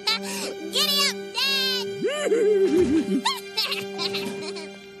 Giddy up, Dad!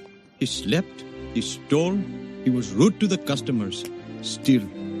 He slept, he stole, he was rude to the customers. Still,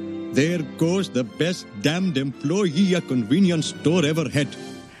 there goes the best damned employee a convenience store ever had.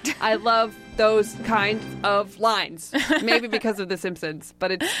 I love those kind of lines. Maybe because of The Simpsons,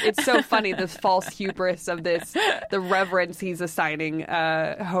 but it's so funny, this false hubris of this, the reverence he's assigning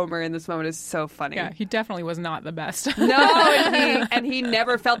Homer in this moment is so funny. Yeah, he definitely was not the best. No, and he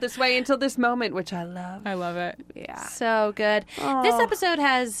never felt this way until this moment, which I love. I love it. Yeah. So good. Aww. This episode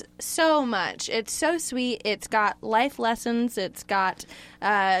has so much. It's so sweet. It's got life lessons. It's got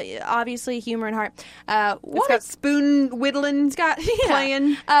Obviously, humor and heart. It's got spoon whittling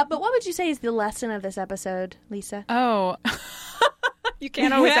playing. But what would you say is the lesson of this episode, Lisa? Oh, you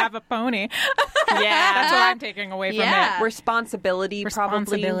can't always have a pony. That's what I'm taking away from it. Responsibility,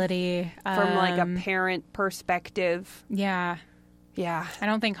 probably. From like a parent perspective. Yeah. Yeah. I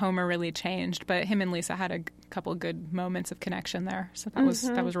don't think Homer really changed, but him and Lisa had a couple good moments of connection there. So that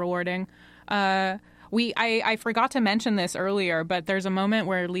was rewarding. I forgot to mention this earlier, but there's a moment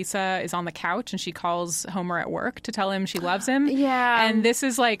where Lisa is on the couch and she calls Homer at work to tell him she loves him. Yeah. And this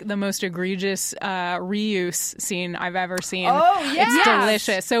is like the most egregious reuse scene I've ever seen. Oh, yeah. It's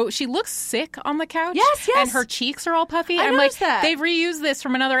delicious. So she looks sick on the couch. Yes. And her cheeks are all puffy. I I'm like, that. they've reused this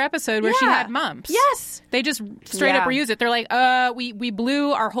from another episode where she had mumps. Yes. They just straight up reuse it. They're like, we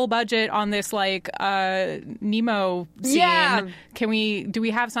blew our whole budget on this like Nemo scene. Yeah. Do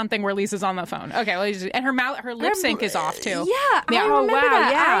we have something where Lisa's on the phone? Okay, well, and her lip sync is off too. Yeah. I remember that.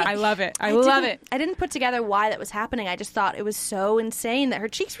 Yeah, I love it. I love it. I didn't put together why that was happening. I just thought it was so insane that her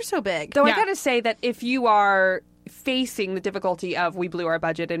cheeks were so big. Though I gotta say that if you are facing the difficulty of we blew our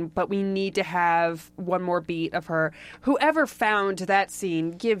budget but we need to have one more beat of her, whoever found that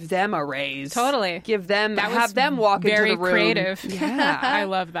scene, give them a raise. Totally. Have was them walk into the room. Very creative. Yeah. I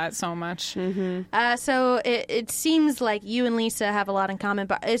love that so much. So it seems like you and Lisa have a lot in common,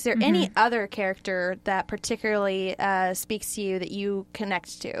 but is there any other character that particularly speaks to you that you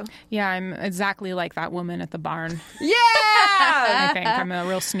connect to? Yeah, I'm exactly like that woman at the barn. Yeah! I think I'm a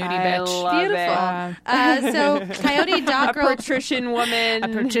real snooty bitch. Love Beautiful. So Coyote Doggerel, a patrician woman, a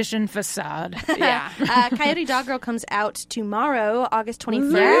patrician facade. Yeah. Coyote Doggerel comes out tomorrow, August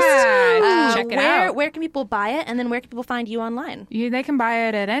 21st. Yeah, check it out. Where can people buy it, and then where can people find you online? They can buy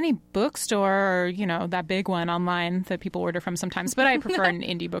it at any bookstore, or that big one online that people order from sometimes. But I prefer an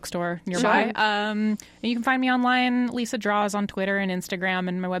indie bookstore nearby. Sure. You can find me online, Lisa Draws on Twitter and Instagram,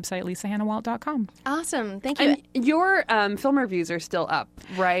 and my website lisahannawalt.com. Awesome, thank you. And your film reviews are still up,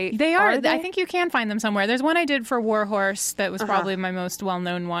 right? They are. I think you can find them somewhere. There's one I did for Warhorse that was probably my most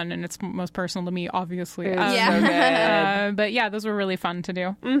well-known one, and it's most personal to me, obviously. So good. But yeah, those were really fun to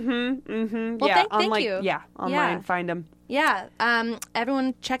do. Well, thank you. Yeah, online, find them. Yeah,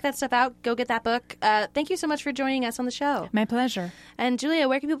 everyone check that stuff out. Go get that book. Thank you so much for joining us on the show. My pleasure. And Julia,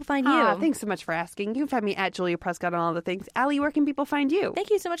 where can people find you? Thanks so much for asking. You can find me at Julia Prescott on all the things. Allie, where can people find you? Thank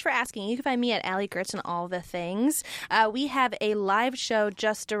you so much for asking. You can find me at Allie Gertz on all the things. We have a live show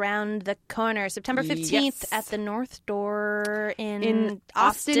just around the corner, September 15th at the North Door in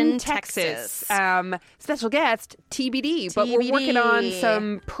Austin, Texas. Special guest, TBD. But we're working on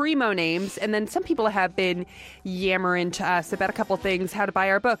some primo names, and then some people have been yammering to us about a couple things, how to buy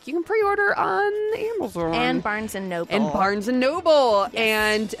our book. You can pre-order on Amazon. And Barnes & Noble.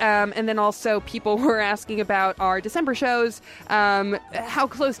 Yes. And then also people were asking about our December shows. How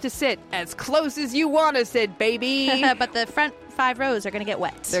close to sit? As close as you want to sit, baby. But the front 5 rows are going to get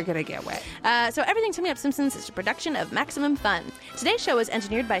wet. They're going to get wet. So Everything Coming Up Simpsons is a production of Maximum Fun. Today's show was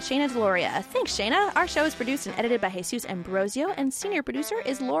engineered by Shayna Deloria. Thanks, Shayna. Our show is produced and edited by Jesus Ambrosio, and senior producer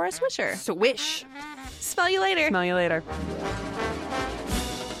is Laura Swisher. Swish. Smell you later. Smell you later.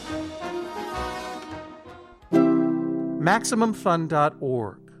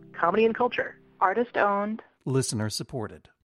 MaximumFun.org. Comedy and culture. Artist owned. Listener supported.